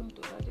Radhika, going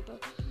to Radhika.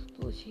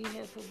 So she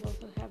has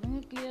also having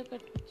a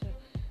clear-cut picture.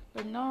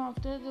 But now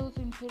after those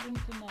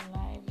incidents in her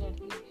life that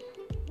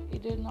he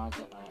did not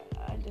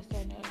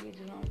understand her, he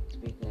did not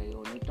speak her, he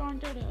only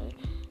taunted her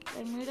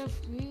and made her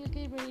feel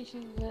that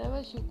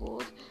wherever she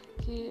goes,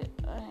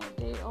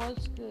 they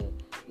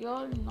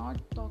all not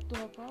talk to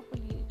her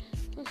properly.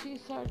 So she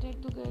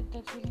started to get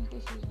that feeling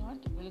that she's not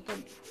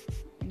welcome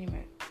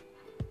anywhere.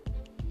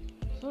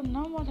 So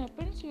now what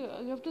happens? You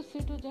have to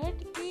say to that,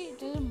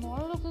 the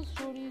moral of the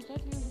story is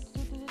that you have to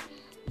say to that,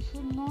 you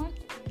should not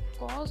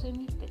cause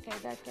any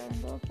that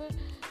kind of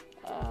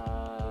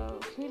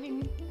feeling,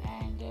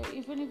 and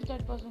even if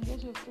that person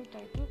gets, you have to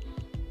try to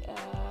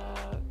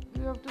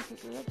you have to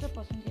figure that the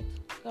person gets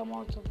come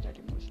out of that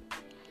emotion.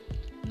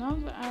 Now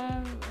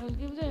I'll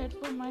give the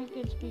headphone mic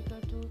and speaker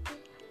to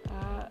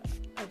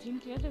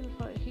Ajinkya.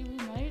 He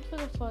will narrate for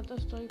the further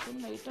story from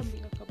later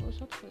Mika Kapoor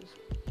short films.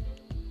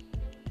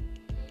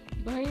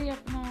 भाई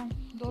अपना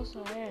दोस्त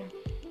आया है,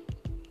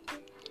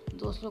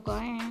 दोस्त लोग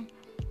आए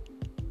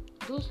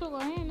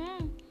हैं ना,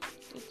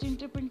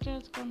 Tinter Pinter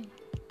has come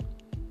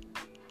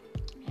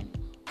and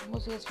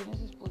almost he has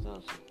finished his puja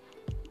also.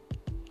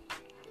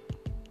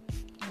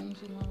 Om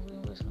Shri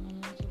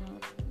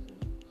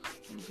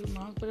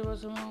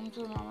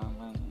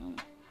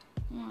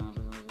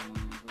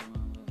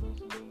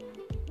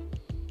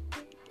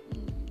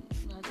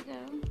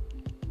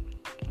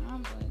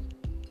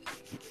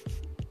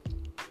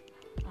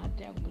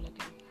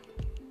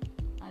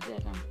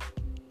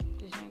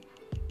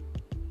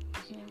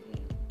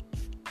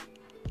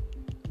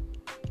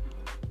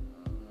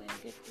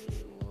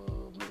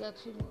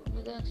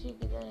Meenakshi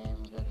किधर है?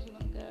 Meenakshi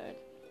Venkat,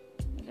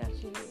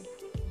 Meenakshi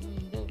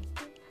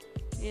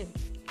ये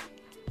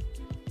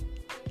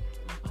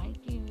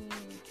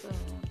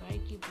भाई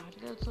की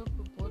पार्टिकल सब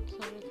बहुत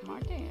सारे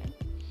स्मार्ट है यार.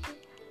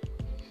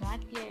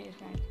 स्मार्ट किया है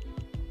स्मार्ट.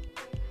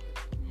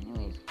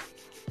 एनीवेज,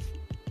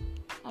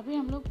 अभी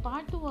हम लोग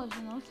part 2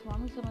 version of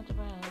Swami Samarth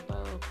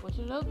कुछ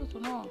लोग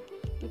सुनो,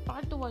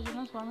 part 2 version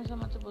of Swami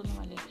Samarth बोलने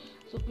वाले.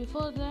 So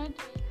before that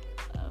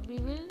we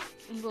will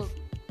invoke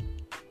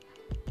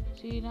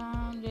Shri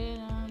Ram जय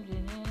राम जय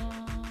जय राम.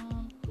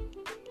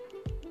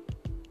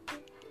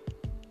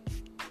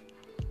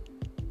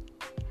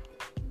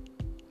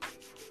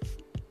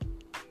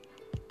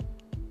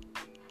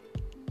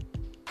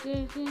 जय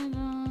जय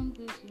राम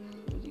कृष्ण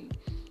हरि,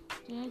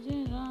 जय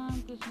जय Ram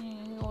Krishna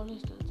Hari.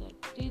 Always does that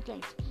 3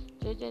 times.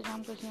 जय जय राम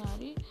कृष्ण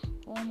हरि.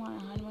 ओम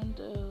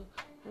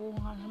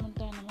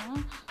हनुमंताय नमः.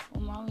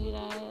 ओम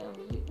महावीराय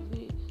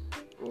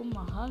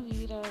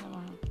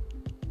नमः.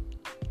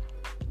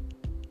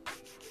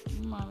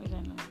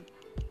 महावीराय नमः.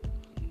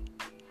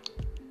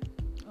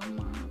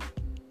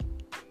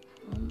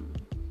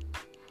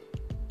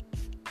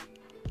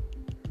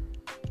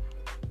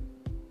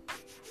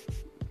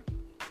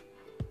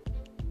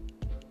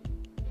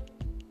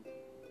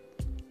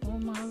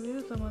 ओम महावीर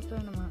समर्थ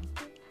नमः.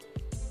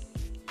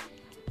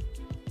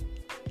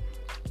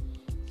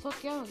 So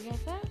क्या हो गया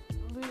था?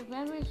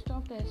 When we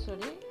stopped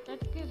yesterday,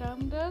 that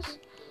Ramdas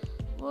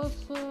was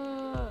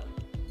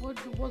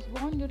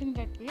born during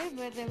that period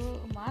where there were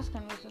mass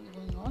conversions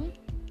going on,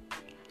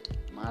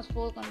 mass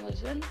for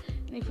conversion,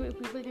 and if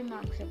people did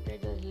not accept the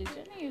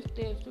religion, they used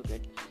to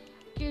get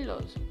killed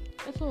also.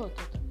 ऐसा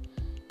होता था.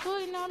 So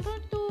in order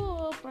to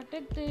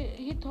protect,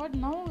 he thought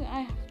now I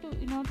have to,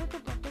 in order to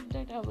protect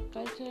that our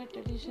culture,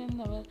 tradition,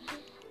 our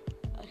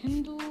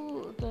Hindu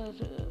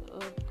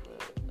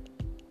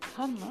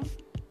dharma,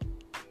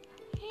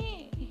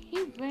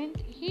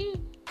 he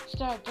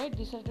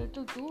decided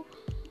to do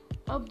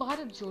a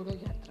Bharat Jodo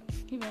Yatra.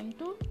 He went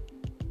to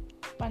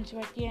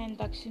Panchvati and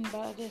Dakshin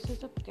Bharat, ऐसे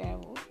सब गया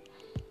वो.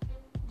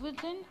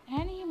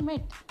 And he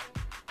met.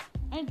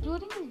 And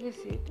during his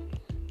visit,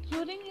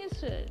 during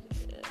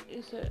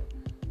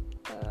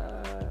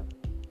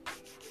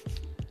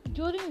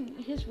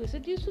his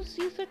visit, you should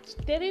see such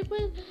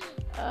terrible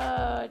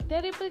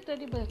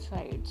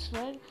sights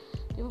where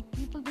there were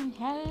people being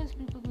harassed,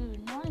 people were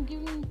not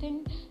giving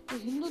things. जो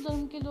हिंदू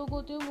धर्म के लोग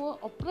होते हैं वो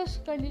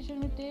oppressed condition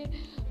में थे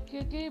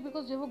क्योंकि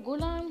because they were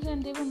gulams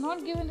and they were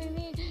not given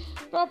any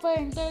proper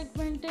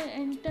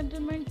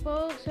entitlement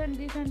perks and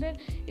this and that.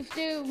 If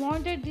they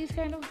wanted these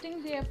kind of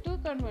things, they have to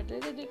convert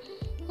it.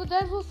 So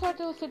that was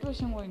sort of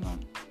situation going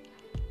on.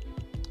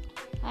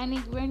 And he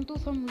went to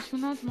some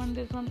Vishwanath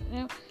Mandir from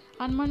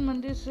Hanuman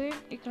Mandir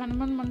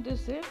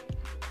se,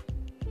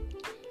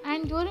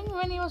 and during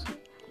when he was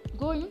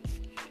going,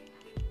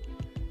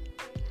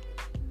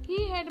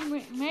 he had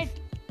met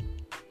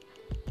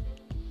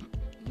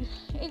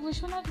एक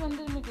विश्वनाथ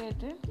मंदिर में गए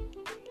थे.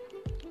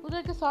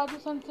 उधर के साधु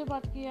संत से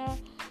बात किया.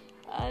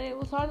 अरे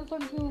वो साधु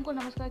संत ने उनको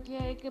नमस्कार किया.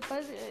 एक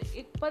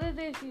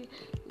परदेशी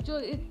जो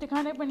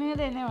ठिकाने पर नहीं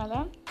रहने वाला,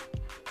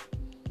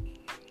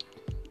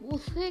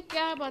 उससे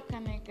क्या बात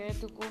करने का है.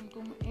 तो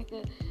तुम एक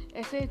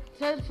ऐसे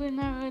चल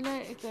फिरने वाला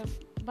एक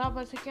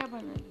बाबा से क्या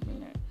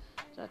मिलना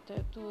चाहते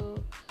हैं. तो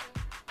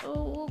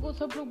वो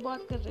सब लोग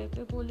बात कर रहे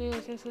थे. बोले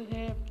ऐसे ऐसे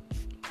है.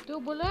 तो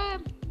बोला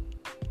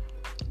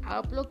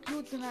आप लोग क्यों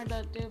इतना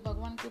डरते हैं.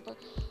 भगवान के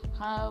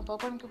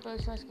ऊपर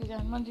विश्वास कीजिए,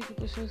 हनुमान जी के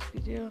ऊपर विश्वास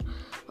कीजिए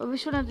और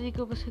विश्वनाथ जी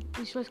के ऊपर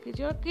विश्वास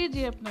कीजिए और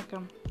कीजिए अपना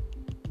काम.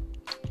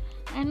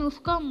 एंड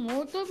उसका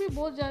मोटो भी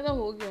बहुत ज़्यादा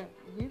हो गया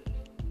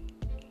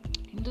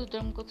हिंदू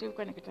धर्म को सेव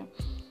करने के time.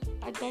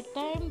 At that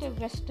time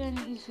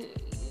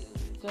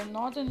the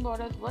northern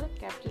borders were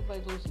captured by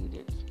those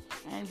idiots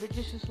and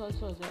British was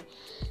also there.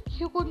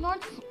 He could not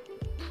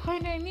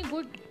find any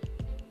good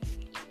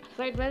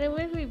site.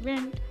 Wherever we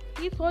went,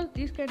 he saw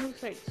these kind of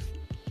sites.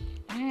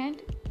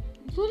 And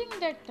during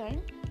that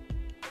time,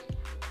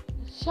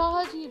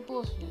 Shahaji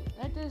Bhosle,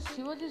 that is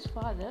Shivaji's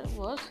father,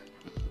 was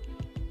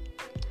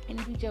in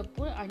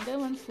Bijapur under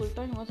one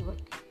sultan was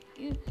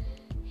working.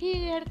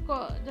 He had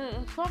the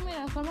Swami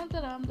Samanta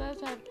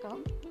Ramdas had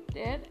come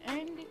there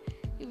and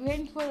he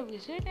went for a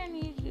visit, and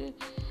he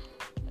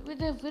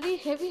with a very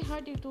heavy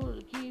heart he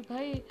told कि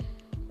भाई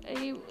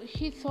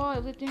he saw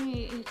everything.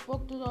 He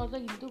spoke to all the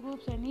Hindu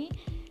groups, and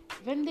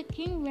when the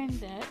king went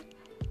there,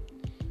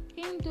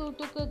 king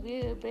took a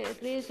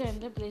grace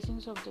and the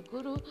blessings of the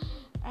Guru,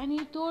 and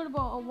he told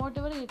about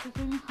whatever it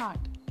is in heart.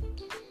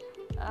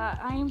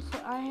 I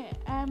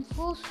am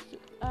forced.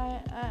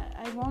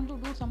 I want to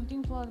do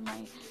something for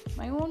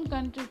my own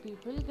country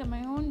people,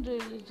 my own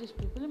religious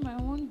people, my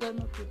own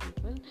Dharmaki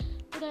people,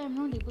 but I am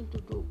not able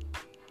to do.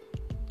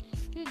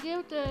 He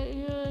gave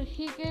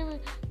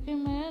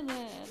him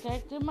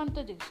that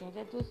mantra diksha,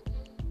 that was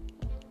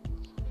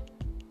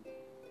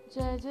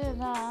Jai Jai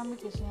Ram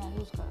Krishna,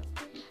 उसका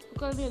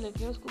करने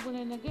लगे, उसको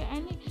बोलने लगे.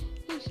 And he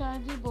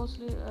Shahaji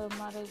Bhosle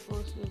Maharaj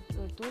Bhosle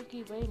told कि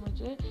भाई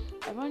मुझे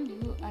I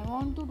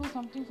want to do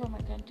something for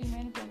my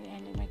countrymen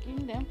and my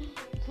kingdom,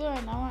 so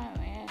now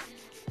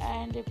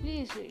and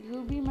please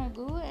you be my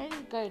guru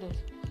and guide us.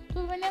 So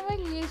whenever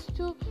he used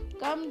to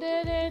come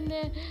there and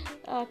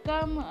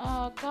come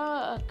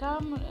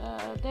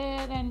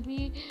there and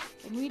be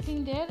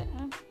meeting there,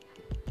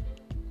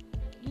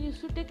 he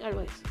used to take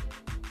advice.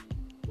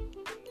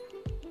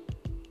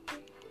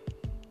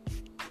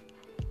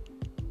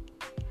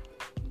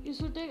 You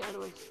should take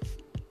advice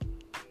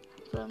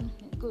from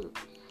Guru.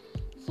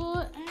 So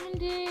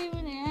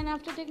and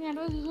after taking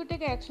advice, you should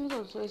take actions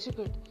also as you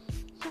could.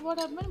 So what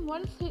happened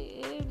once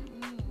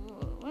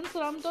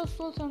Ramdas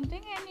told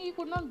something and he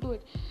could not do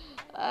it.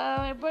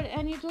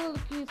 And he told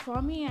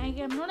Swami, I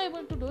am not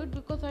able to do it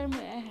because I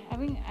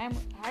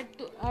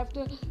have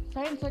to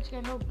sign such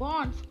kind of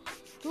bonds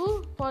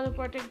for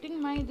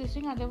protecting my this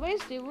thing. Otherwise,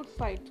 they would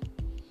fight.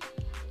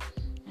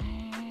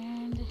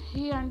 And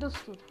he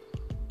understood.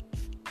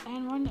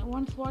 And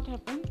once what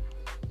happened,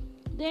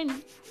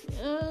 then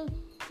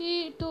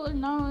he told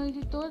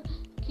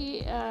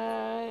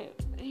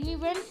he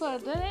went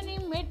further and he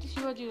met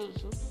Shivaji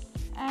also.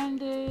 And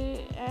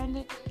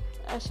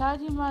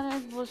Shahaji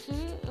Maharaj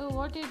Bhosle,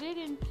 what he did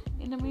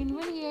in the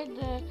meanwhile, he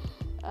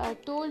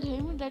had told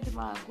him that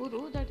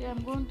Guru that I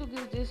am going to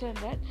give this and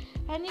that,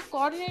 and he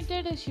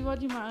coordinated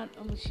Shivaji.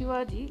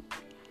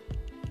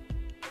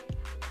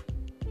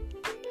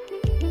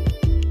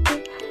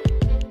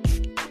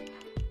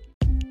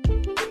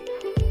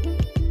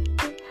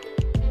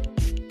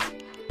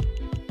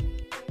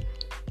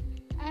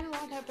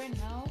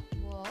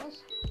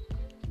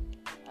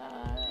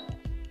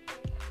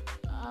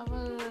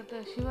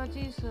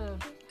 Shivaji's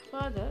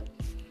father,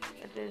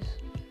 that is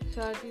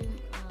Shahaji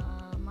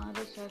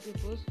Maharaj Shahaji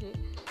Bhosle,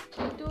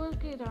 he told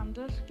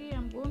Ramdas ki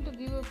I'm going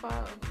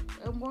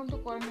to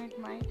coordinate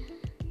my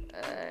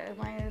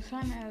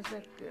son as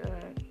a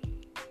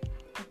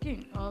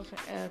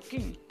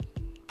king,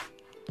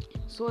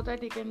 so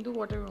that he can do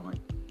whatever I want.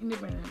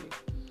 independently.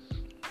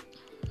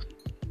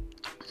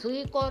 So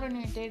he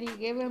coronated, he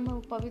gave him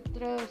a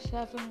Pavitra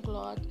saffron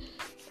cloth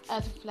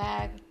as a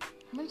flag,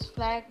 means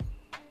flag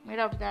made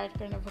of that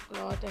kind of a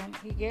cloth, and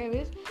he gave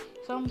his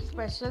some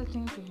special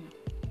thing to him.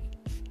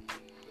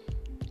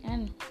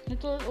 And he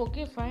told,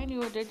 okay, fine,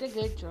 you did a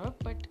great job,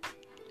 but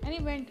and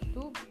he went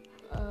to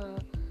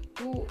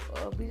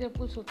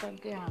Bijapur Sultan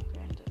ke यहाँ पे.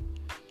 And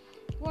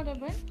what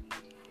happened?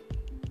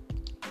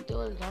 He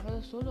told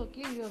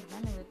okay, you have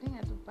done everything.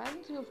 As a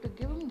parents, you have to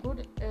give him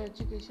good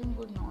education,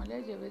 good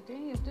knowledge,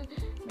 everything. You have to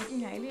make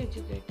him highly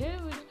educated,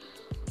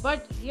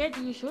 but yet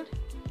you should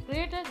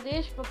create a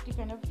Desh Bhakti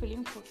kind of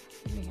feeling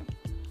in him.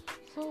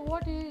 So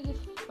what his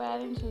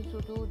parents used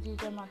to do,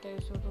 Jija Mata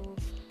used to do,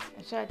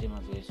 Shati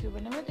Mata used to do,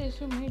 whenever they used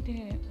to meet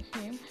him,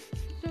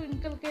 to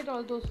inculcate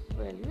all those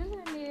values,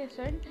 and they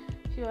sent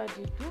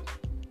Shivaji to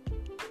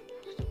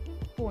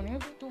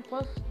Pune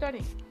for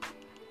studying.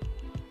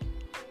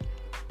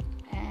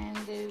 And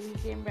he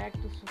came back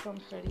from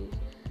studies,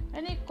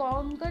 and he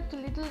conquered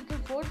little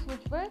forts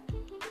which were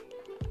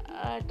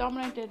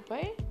dominated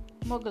by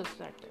Mughal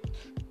sultans.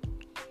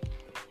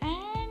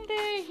 And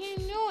he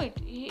knew it.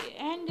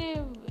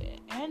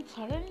 And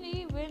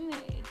suddenly, when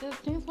the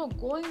things were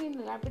going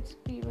in rapid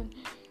speed, when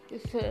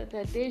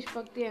the Desh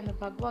Bhakti and the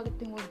Bhagavad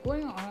thing was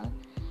going on,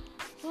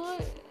 so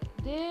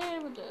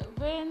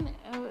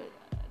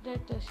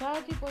that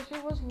Shahaji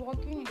Pasha was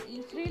walking,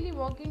 freely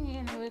walking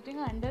and everything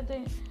under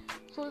the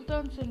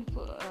Sultan's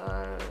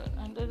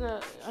under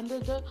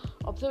the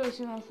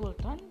observation of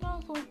Sultan. Now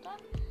Sultan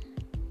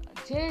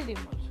jailed him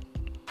also,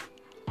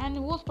 and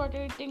who was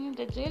protecting in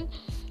the jail?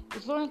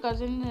 His own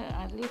cousin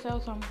Lisa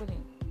or somebody.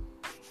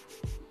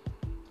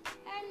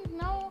 And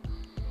now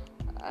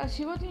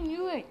Shivaji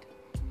knew it.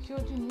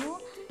 Shivaji knew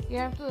he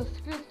had to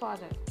rescue his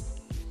father.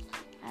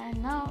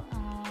 And now,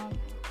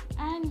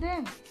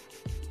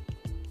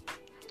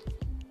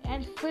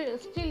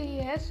 still he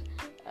has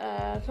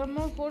some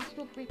more forts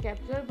to be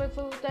captured. But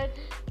so that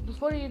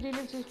before he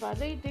releases his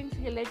father, he thinks,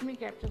 let me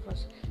capture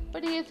first.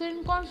 But he is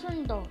in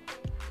constant doubt.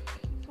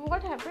 So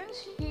what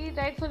happens? He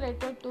writes a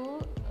letter to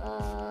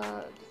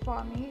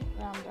Swami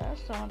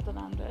Ramdas, Samanta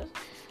Ramdas,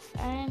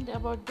 and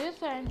about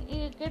this, and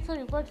he gets a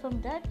report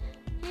from that.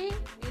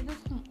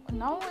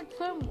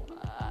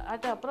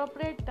 At the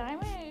appropriate time,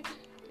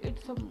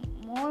 it's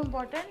more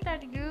important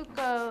that you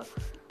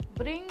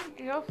bring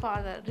your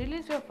father,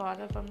 release your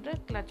father from the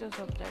clutches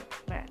of that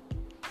man.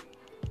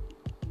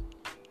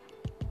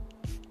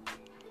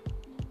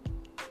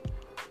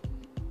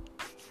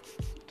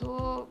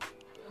 So,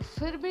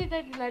 फिर भी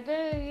that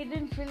letter, he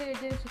didn't feel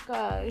it is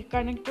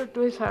connected to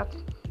his heart.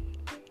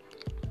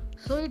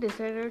 So he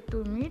decided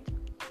to meet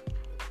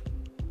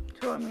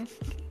Swami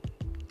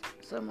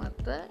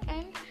Samartha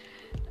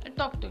and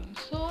talk to him.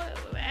 So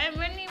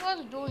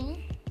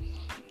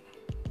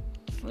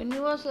when he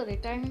was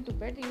retiring to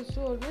bed, he used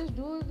to always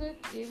do the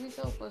Devi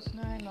ka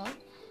upasana and all,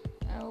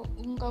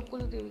 उनका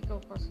कुल देवी का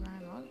उपासना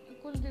and all.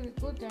 कुल देवी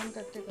को ध्यान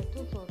करते करते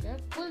सो गया.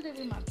 कुल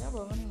देवी माता,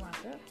 Bhavani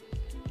Mata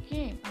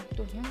came up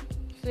to him,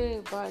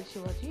 say, "Bal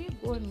Shivaji,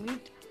 go and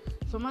meet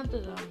Samartha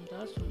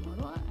Ramdas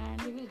tomorrow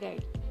and he will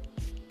guide."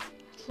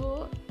 So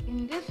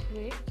in this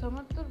way,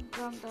 Samartha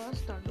Ramdas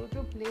started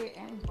to play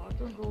an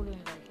important role in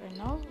life. And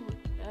now,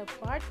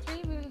 part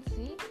 3, we will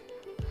see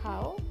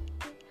how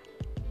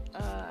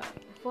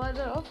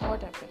further of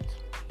what happens.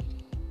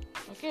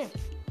 Okay.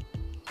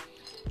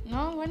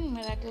 Now one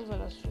miracle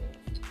wala story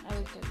I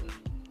will tell you.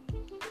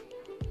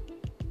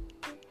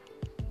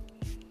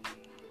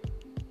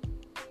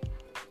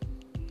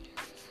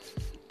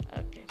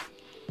 Okay.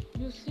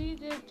 You see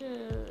that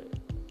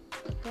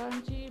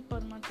Kanchi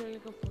Parmacharya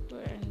ka photo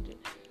and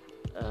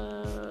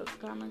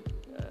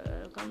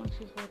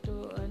Kamakshi photo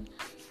and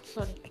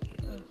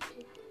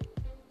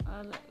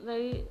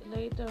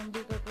Lalita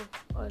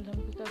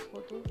Ambika's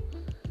photo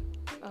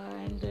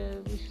and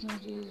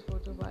Vishnuji's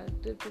photo,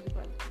 Tirupati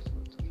Balaji's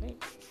photo, right?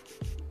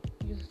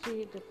 You see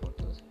the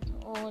photos,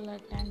 all are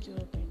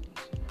tangible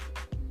paintings.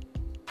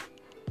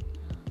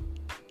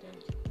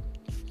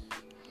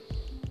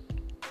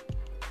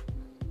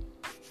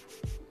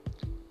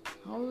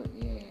 How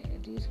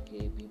these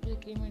people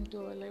came into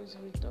our lives,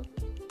 we talk.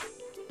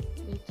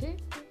 We say,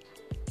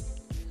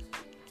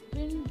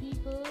 when we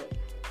were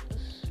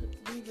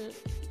okay,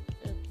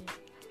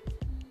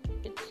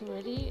 it's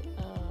very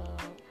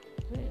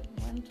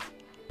once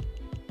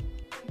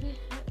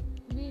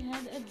we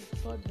had a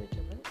discord with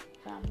our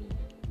family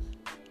members,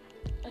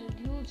 a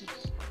huge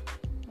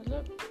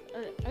discord.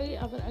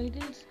 Our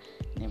ideals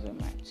never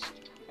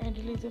matched,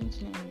 idealisms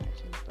never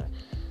matched.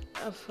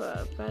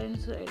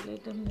 Parents'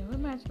 idealism never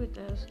matched with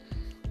us.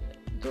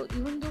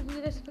 Even though we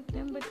respect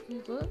them, but we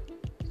were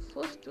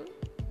forced to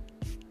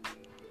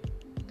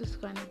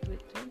disconnect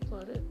with them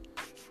for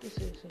this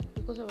reason,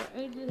 because our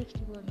ideals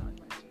were not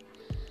matching.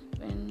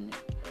 When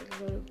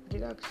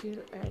Digakshir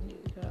and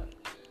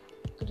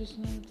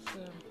Krishna's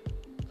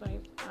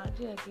wife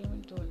Adya came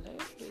into our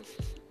life, we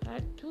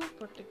had to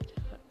protect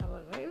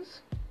our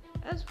wives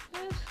as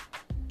well as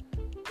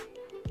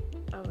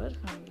our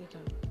family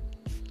dharma.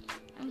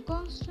 And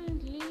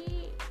constantly,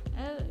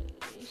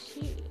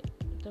 she,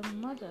 the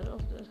mother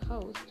of the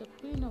house, the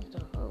queen of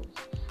the house,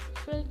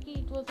 felt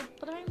it was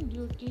a prime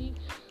duty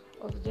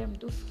of them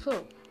to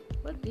serve,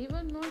 but they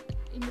were not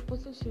in the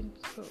position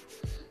to serve.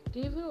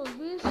 They were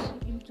always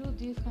into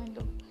these kind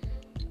of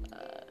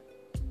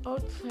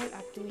outside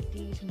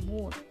activities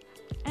more,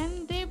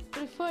 and they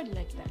preferred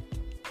like that.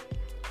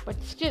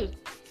 But still,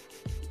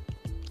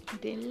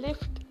 they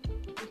left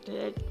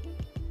their,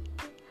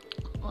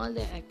 all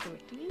their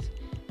activities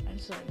and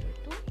started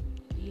to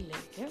be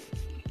like their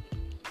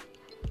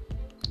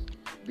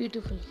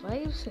beautiful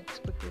wives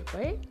expected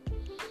by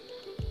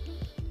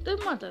the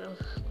mother of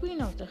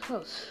queen of the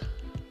house.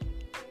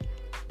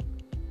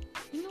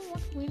 You know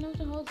what queen of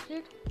the house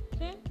did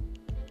then?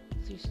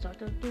 She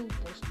started to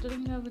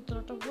posturing her with a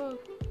lot of work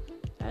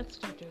and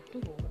started to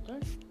go with her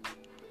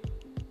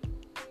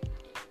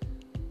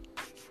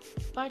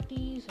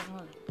parties and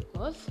all,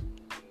 because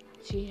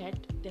she had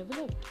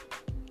developed,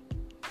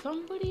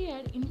 somebody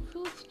had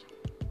infused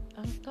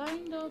a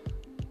kind of,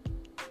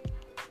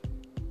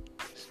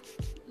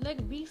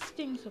 like bee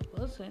stings a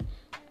person,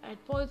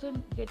 and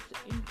poison gets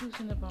infused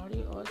in the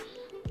body, or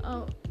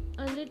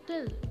a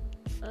little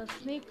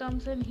snake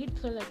comes and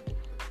hits a like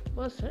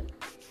person,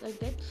 like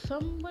that.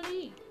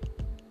 Somebody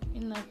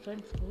in my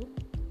friend's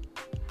group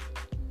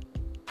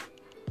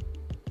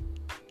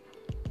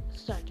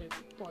started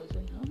to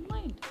poison her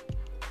mind.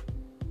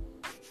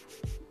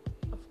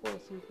 Of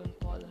course, we can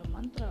call her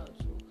mantra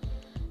also.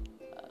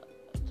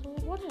 So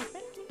what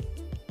happened?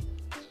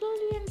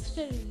 Slowly and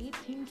steadily,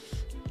 things,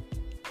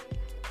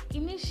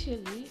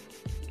 initially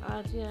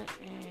Arya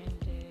and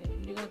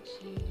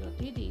Mridakshi, your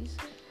didis,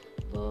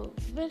 were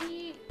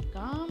very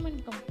calm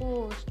and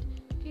composed.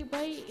 Okay,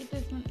 by it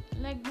is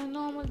like the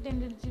normal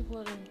tendency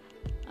for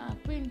a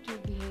queen to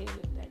behave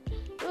like that.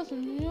 There was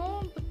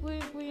no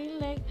queen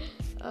like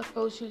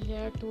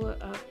Kaushalya to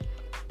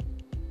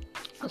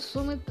a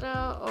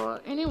Sumitra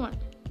or anyone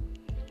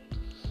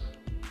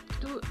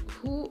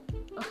who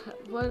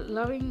were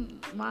loving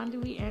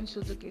Mandavi and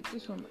Sudakirti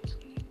so much.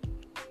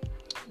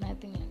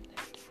 Nothing like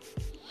that.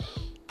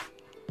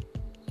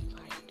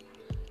 Right.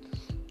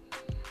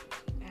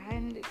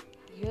 And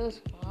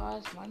years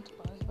passed, months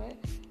passed by,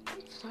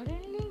 and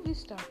suddenly we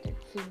started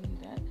seeing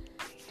the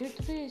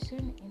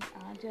deterioration in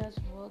Arya's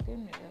work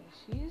and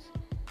Mridakshi's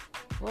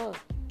work.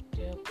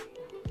 Their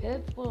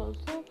health was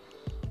also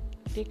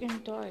taken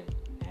toll,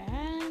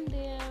 and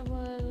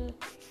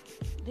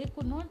they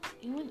could not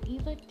even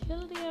either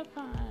tell their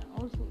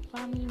also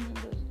family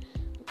members,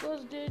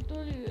 because they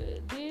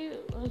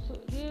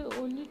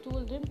only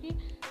told them कि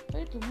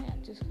भाई तुम्हें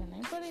adjust करना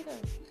ही पड़ेगा.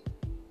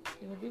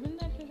 They were given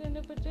that kind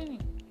of a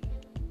training.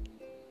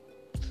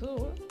 So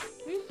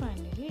we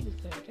finally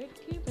decided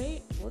कि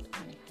भाई बहुत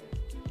खाने का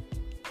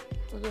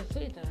उधर से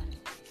इधर आने,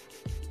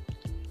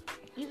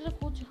 इधर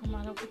कुछ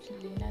हमारा कुछ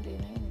लेना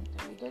देना ही नहीं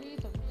था, उधर ही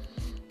था.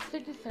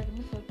 सिटी साइड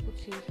में सब कुछ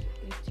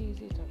एक चीज़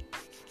ही था,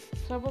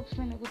 सबब्स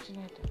में कुछ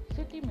नहीं था.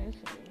 सिटी में में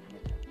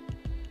था,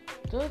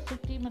 तो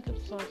सिटी मतलब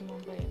साउथ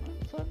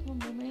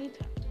मुंबई में ही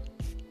था.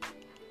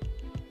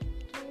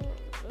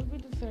 तो we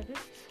decided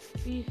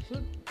we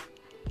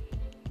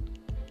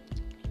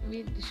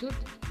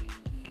should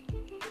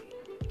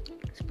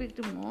speak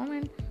to mom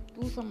and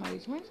do some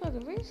arrangements,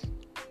 otherwise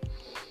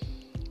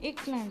एक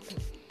प्लान था.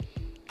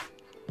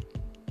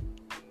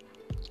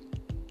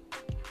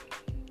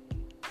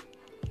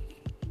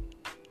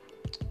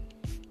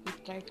 We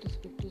tried to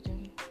speak to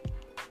them,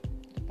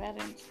 the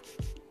parents.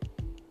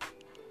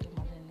 The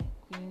mother ने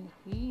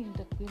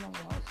the queen of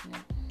the house ने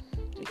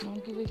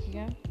ट्रीटमेंट की भी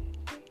किया.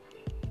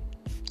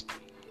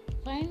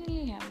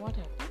 Finally, what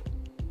happened?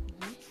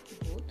 We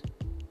both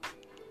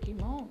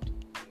came out,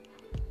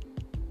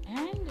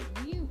 and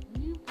we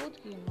both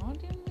came out,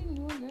 and we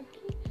knew that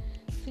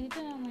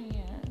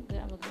Sitaramaiah,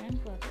 our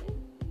grandfather,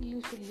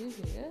 used to live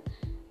here,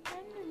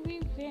 and we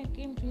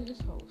came to his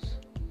house.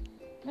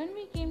 When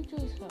we came to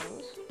his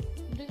house,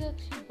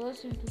 Mridakshi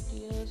burst into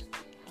tears,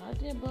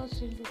 Arya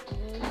burst into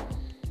tears.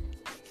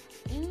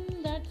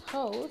 In that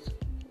house,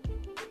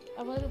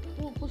 our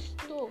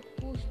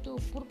पुश्तो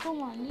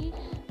पुरकोमाली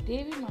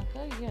देवी माँ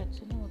का ये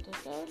अर्चना होता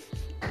था, और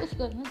उस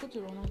घर में कुछ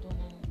रोना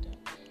धोना नहीं था.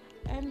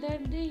 And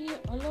that day he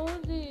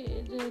allowed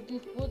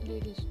these both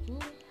ladies to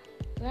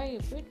cry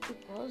a bit,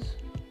 because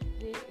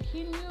he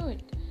knew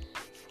it,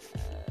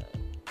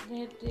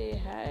 that they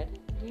had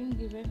been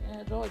given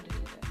a raw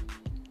deal.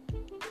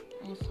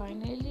 And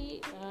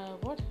finally,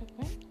 what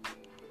happened?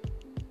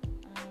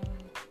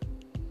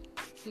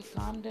 He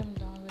calmed them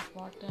down with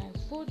water and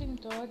soothing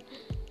thought.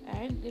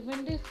 And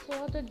when they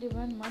saw the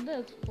Divine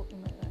Mother's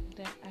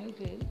the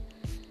idol,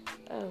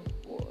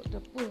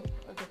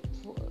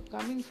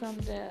 coming from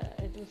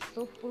it was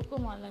so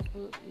Purkomala,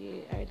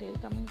 the idol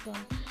coming from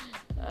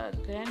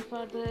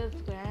grandfather's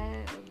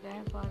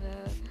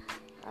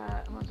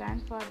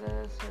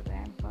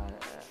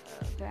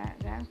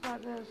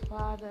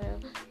father,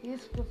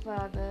 his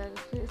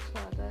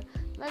father,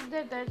 like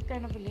that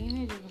kind of a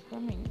lineage was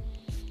coming.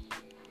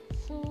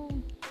 So,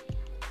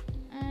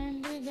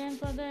 and the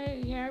grandfather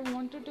here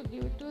wanted to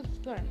give it to his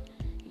son.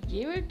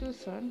 gave it to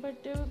son,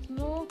 but there was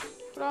no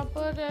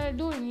proper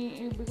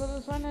doing because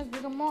the son has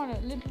become model,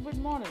 little bit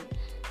model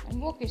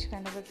and wokish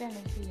kind of a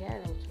tendency he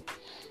had also.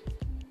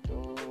 So,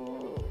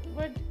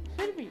 but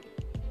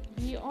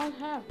we all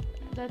have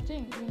that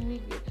thing when we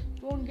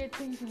don't get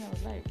things in our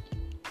life.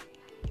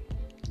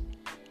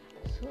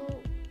 So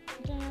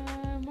the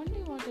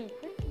Monday what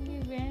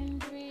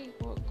happened? We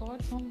got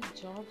some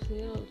jobs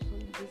here also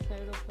in this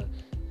side of the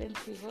fence.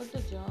 We got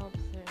the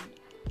jobs and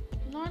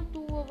not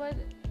to our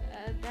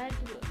that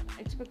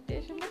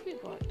expectation, but we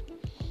got.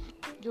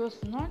 It was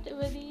not a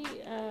very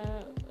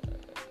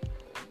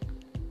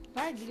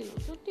bad deal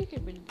also. Take a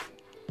bill.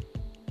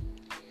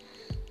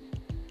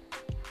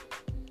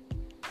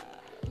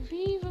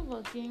 We were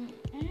working,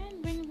 and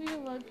when we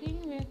were working,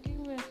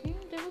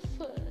 there was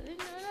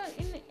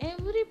in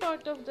every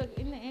part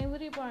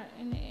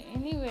in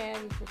anywhere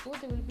we go,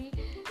 there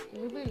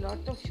will be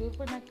lot of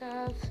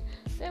shurpanakas,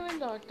 there will be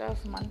lot of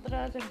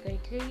mantras and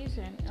kaikais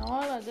and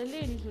all other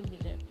ladies will be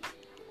there.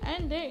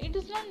 And there, it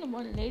is not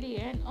one lady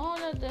and all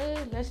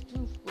other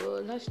lustful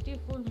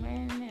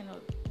men and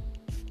all,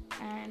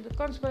 and the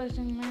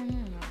conspiracy men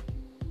and all.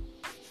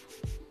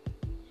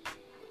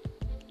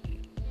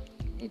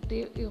 It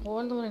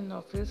all over in the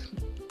office.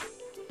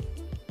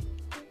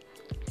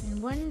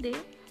 And one day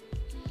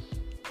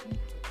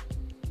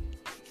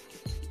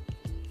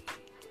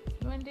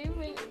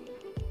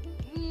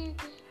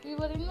we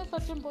were in a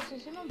certain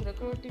position of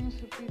recruiting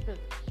people.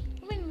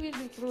 When we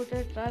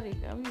recruited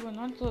Radhika,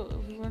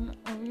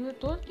 we were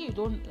told you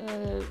don't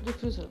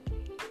refuse her.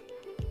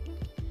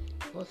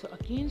 It was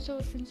against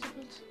our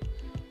principles.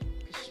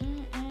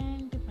 Krishna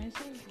and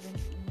myself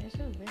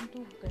went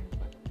to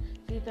grandfather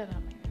Sita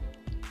Ramaya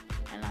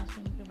and asked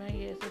him,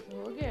 yes,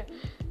 okay,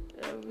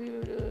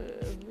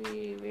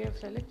 we have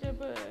selected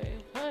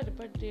her,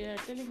 but they are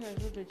telling her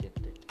to reject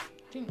it.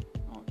 Think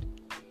out.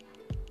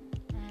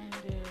 And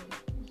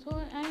so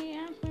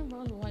I asked my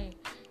boss why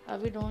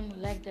we don't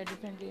like the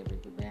differently able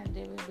people and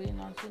they will be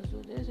nonsense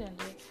to this, and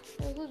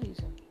there's a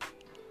reason.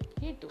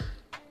 He told.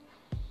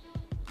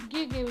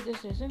 He gave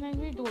this reason and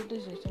we told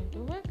this reason to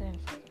our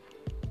grandfather.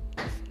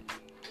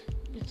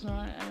 It's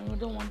not, I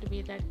don't want to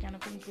be that kind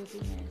of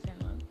inclusiveness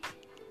and all.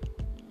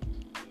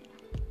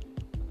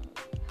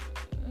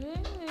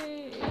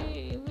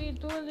 We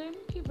told him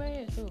कि भाई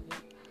ऐसा हो गया.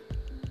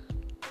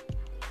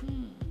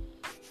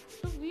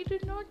 So we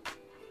did not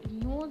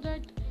know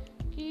that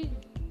कि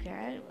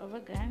our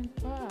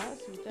grandpa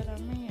Sita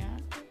Ramaya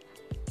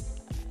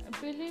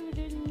believed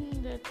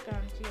in that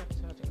Kanchi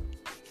Acharya.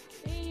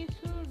 He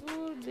should do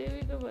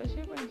Devi का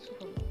worship and so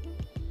on.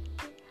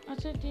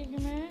 अच्छा ठीक है,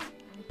 मैं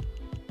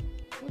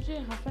मुझे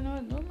half an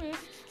hour दो, मैं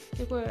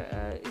देखो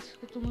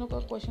इसको तुम लोग का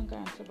क्वेश्चन का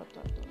आंसर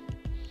बता दो.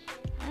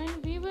 And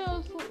we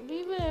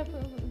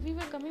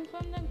were coming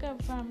from the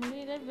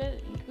family that where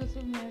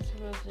inclusiveness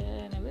was there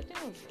and everything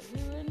was there. We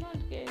were not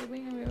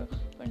giving away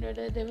from that.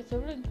 There were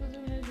several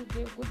inclusiveness who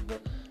gave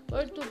good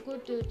birth to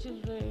good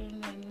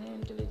children and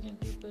intelligent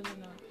people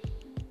and all.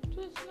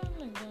 So it's not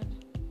like that.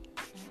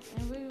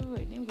 And we were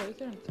waiting for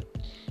his answer.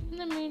 In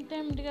the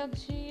meantime,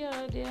 Dikakshi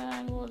are there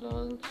and was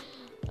all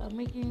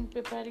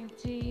preparing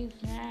tea,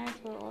 snacks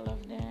for all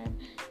of them.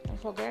 And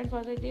for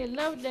grandfather, they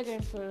loved their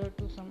grandfather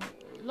to some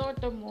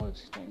lot of more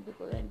extent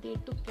because and they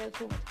took care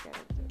so much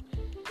character.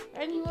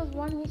 And he was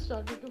one who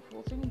started to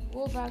force him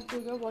go back to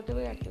the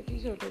whatever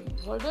activities you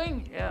were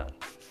doing. Yeah.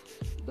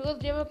 Because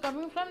they were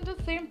coming from the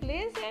same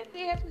place and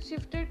they have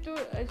shifted to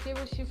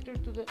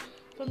the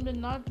from the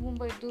North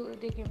Mumbai to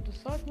they came to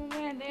South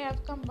Mumbai and they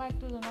have come back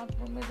to the North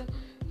Mumbai.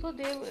 So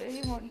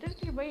he wanted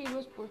to buy, he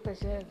was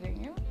pressurizing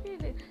him.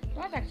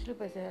 Not actually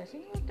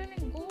pressurizing, he was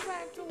telling go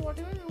back to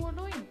whatever you were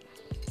doing.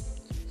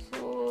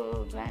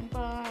 So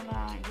grandpa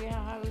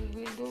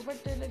we'll do,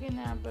 but again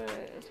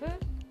sir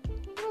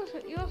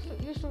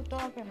used to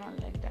talk and all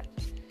like that.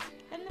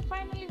 And then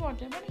finally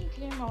whatever he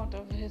came out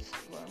of his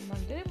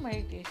mandir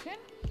meditation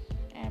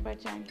and by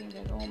chanting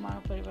that Om Mah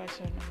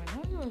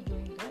Parivasharanam, he was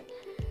doing that,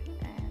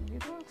 and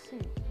it was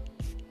safe.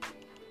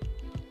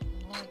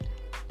 What?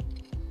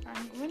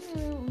 And when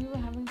we were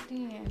having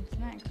tea and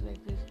snacks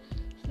like this,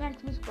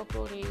 snacks means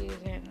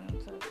pakoris and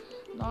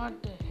not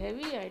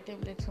heavy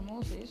items like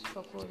samosas,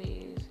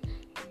 pakoris,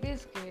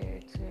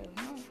 biscuits,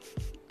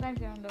 that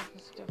kind of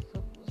stuff.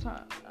 So,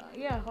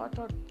 hot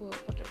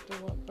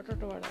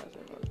potato vadas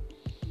and all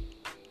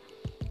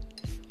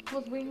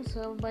was being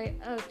served by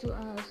to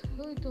us.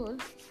 So he told,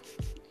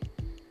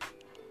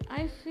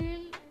 I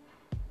feel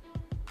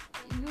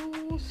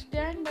you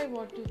stand by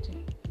what you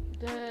think.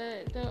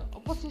 The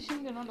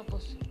opposition cannot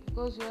oppose you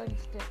because you are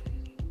instead.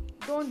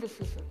 Don't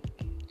refuse it.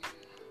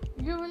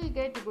 You will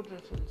get good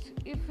results.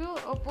 If you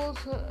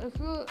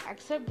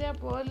accept their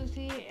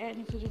policy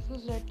and if you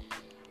refuse that,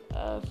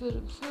 if you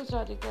refuse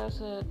Radhika's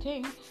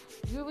thing,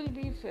 you will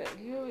be fair.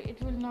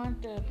 It will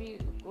not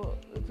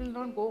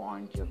go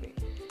on your way.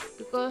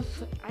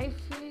 Because I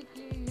feel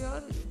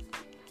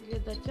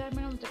the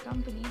chairman of the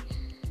company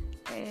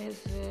is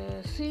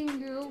seeing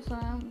you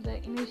from the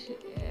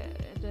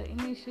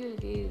initial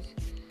days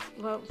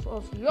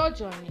of your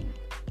journey,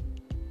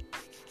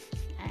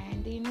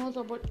 he knows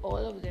about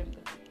all of them.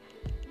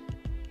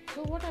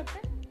 So what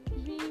happened?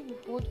 We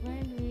both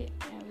went. We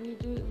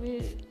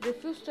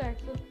refused to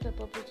accept the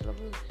proposal of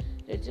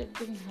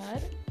rejecting her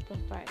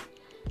profile.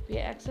 We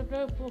accepted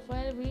her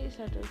profile. We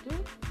started to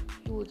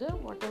do the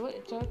whatever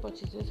HR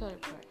purchases are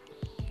required.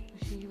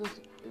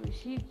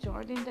 She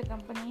joined in the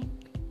company,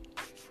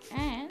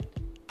 and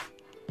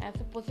as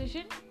a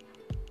position,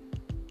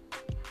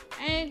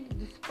 and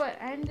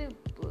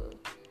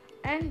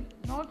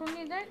not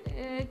only that,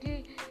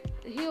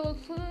 he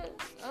also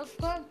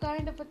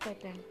kind of a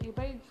threatened. If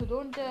you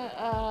don't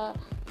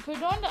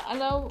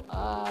allow,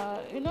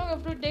 you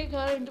have to take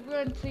her interview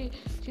and see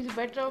she's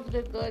better off.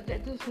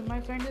 My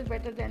friend is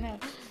better than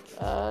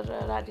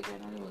Radhika.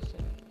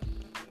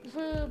 If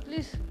you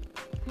please,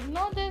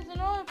 there's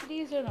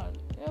please or not.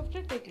 You have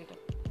to take it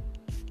up.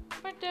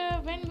 But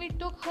when we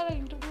took her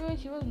interview,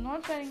 she was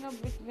not faring up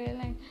with well,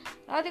 and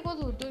Radhika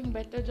was doing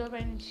better job,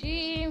 and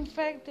she, in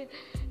fact,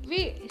 we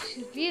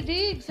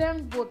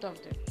re-examined both of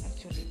them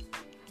actually.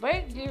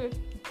 But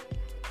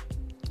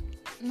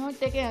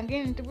taking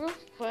again interview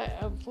for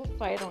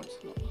 5 rounds.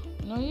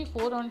 No,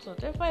 4 rounds or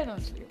 5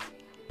 rounds.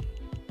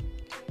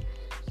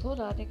 So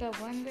Radhika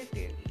won the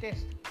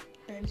test,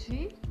 and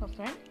her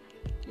friend,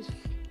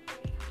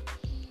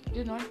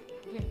 did not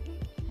win.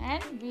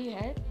 And we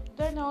had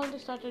then all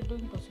started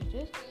doing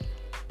procedures.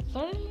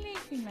 Suddenly,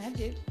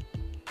 imagine,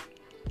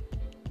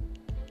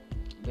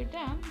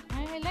 beta,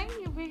 I like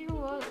you when you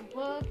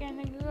work, and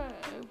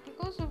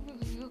because of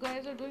you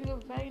guys are doing a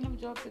very enough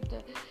job with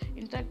the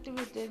interacting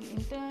with the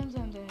interns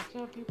and the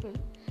HR people.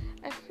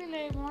 I feel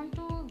I want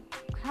to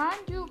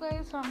grant you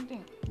guys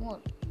something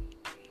more.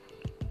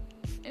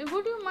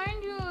 Would you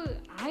mind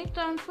I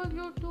transfer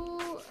you to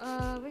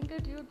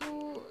Venkat, you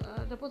to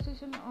the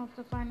position of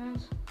the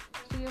finance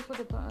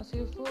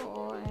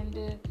CFO and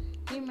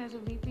him as a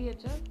VP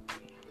HR.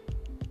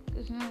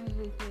 Krishna is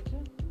VP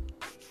HR.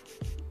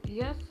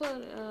 Yes, sir.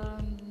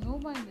 No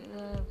mind.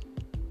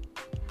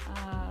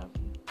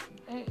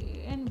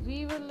 And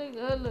we were like,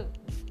 look,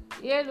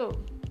 ये लो,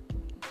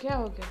 क्या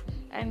हो गया?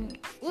 And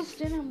उस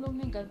दिन हम लोग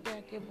ने घर पे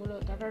आके बोला,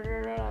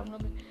 हम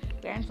लोग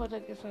grandfather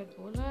के साथ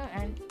बोला,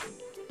 and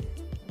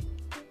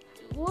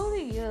over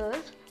the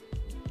years,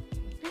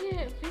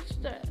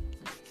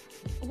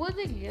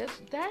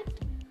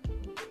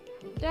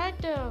 that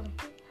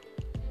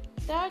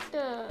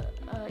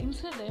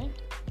incident,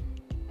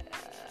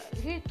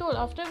 he told,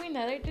 after we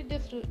narrated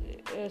this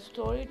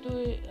story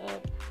to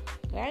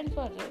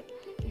grandfather,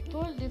 he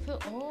told this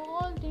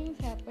all things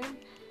happened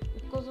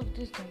because of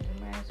this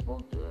gentleman. I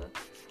spoke to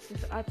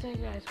this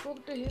Acharya, I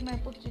spoke to him, I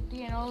put chitti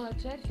and all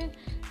Acharya,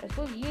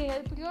 so he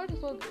helped you out,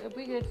 so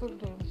be grateful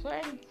to him.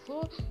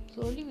 So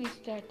slowly we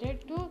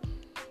started to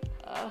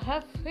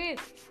have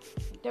faith,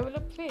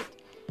 develop faith,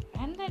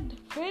 and that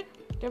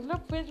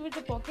develop faith with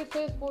the pocket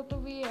size photo.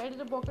 We added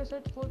the pocket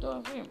size photo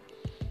of him.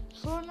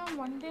 So now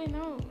one day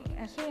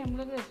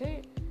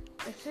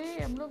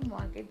ऐसे हम लोग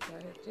market जा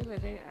रहे थे,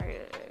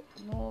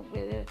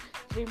 मेरे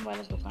dream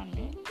वाले दुकान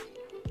में.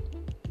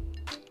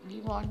 We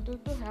wanted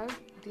to have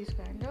this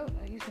kind of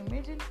his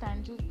image in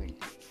tangible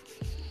painting.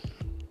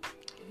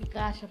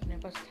 विकास अपने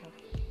पास था.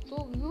 So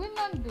you will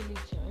not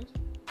believe, Charles,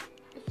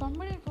 if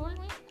somebody told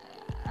me,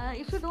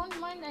 if you don't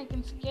mind, I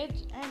can sketch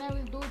and I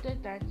will do the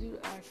tangible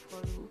art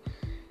for you.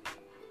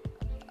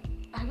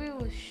 I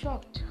was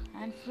shocked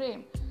and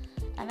framed,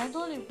 and I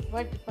told him,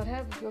 but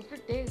perhaps you have to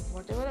take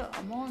whatever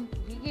amount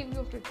we give, you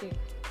have to take.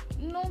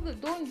 No,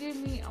 don't give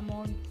me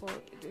amount for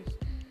this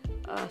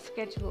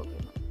sketchbook.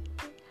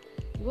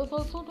 He was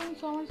also doing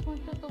so much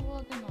of the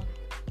work and all,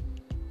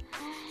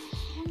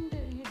 and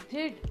he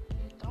did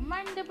a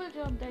commendable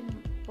job. That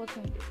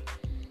person did.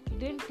 He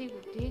didn't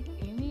take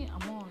any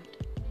amount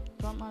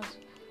from us,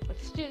 but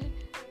still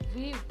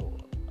he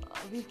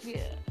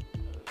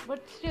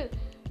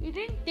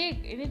didn't take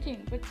anything,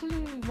 but still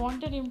we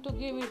wanted him to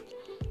give it.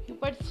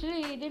 But still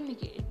he didn't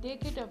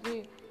take it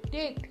away.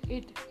 Take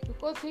it,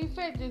 because he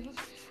felt this is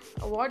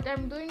what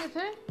I'm doing is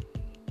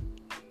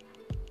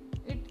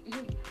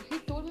he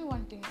told me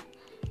one thing.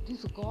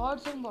 These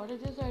gods and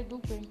goddesses, I do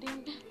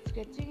painting,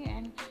 sketching,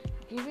 and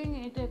giving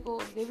it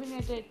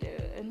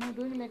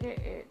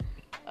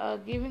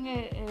giving a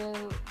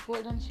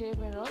golden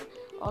shape and all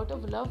out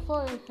of love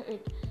for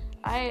it.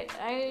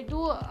 I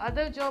do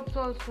other jobs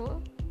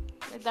also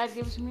that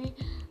gives me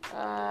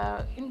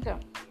income,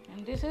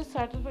 and this is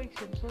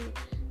satisfaction. So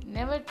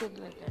never took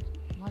like that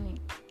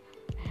money.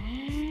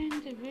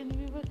 And when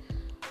we were,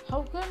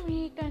 how come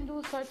he can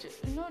do such,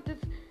 this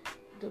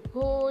the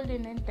gold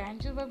and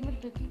intangible work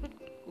में little bit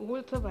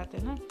gold सब आते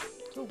हैं ना,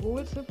 so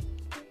gold सब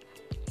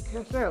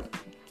कैसे?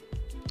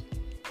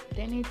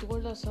 Then he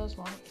told us a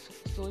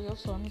story of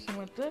Swami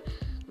Samantha,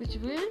 which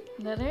we'll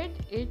narrate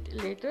it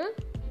later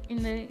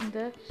in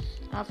the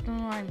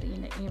afternoon and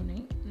in the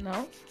evening.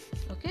 Now,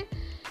 okay.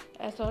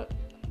 As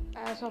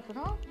of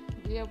now,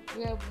 we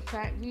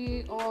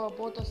all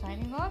both are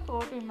signing off.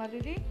 Over to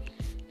Himadidi.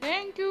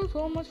 Thank you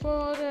so much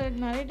for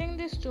narrating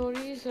these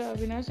stories,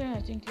 Vinas and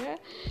Ajinkya.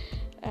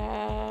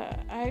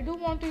 I do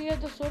want to hear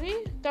the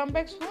story. Come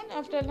back soon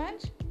after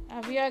lunch,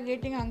 We are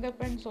getting hunger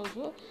pens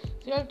also.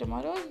 See you all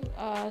tomorrow.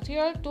 See you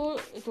all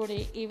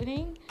today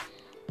evening,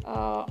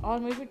 or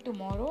maybe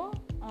tomorrow,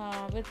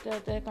 with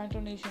the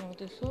continuation of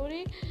the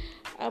story.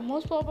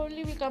 Most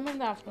probably will come in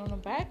the afternoon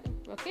back.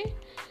 Okay,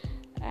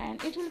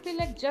 and it will be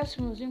like just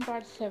musing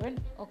part 7.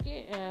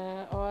 Okay,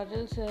 or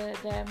else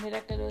the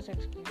miraculous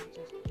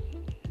experiences.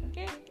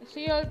 Okay,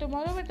 see you all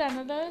tomorrow with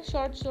another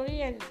short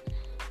story and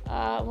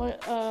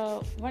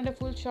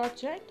wonderful short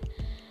chat.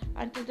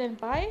 Until then,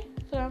 bye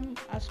from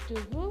us to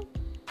you.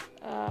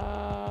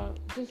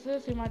 This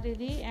is Hima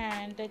Didi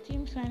and the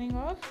team signing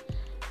off.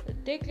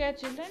 Take care,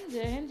 children.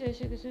 Jai Hind, Jai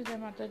Shri Krishna, Jai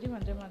Mataji,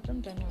 Vande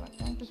Mataram, Dhanyavad.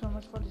 Thank you so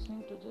much for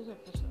listening to this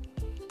episode.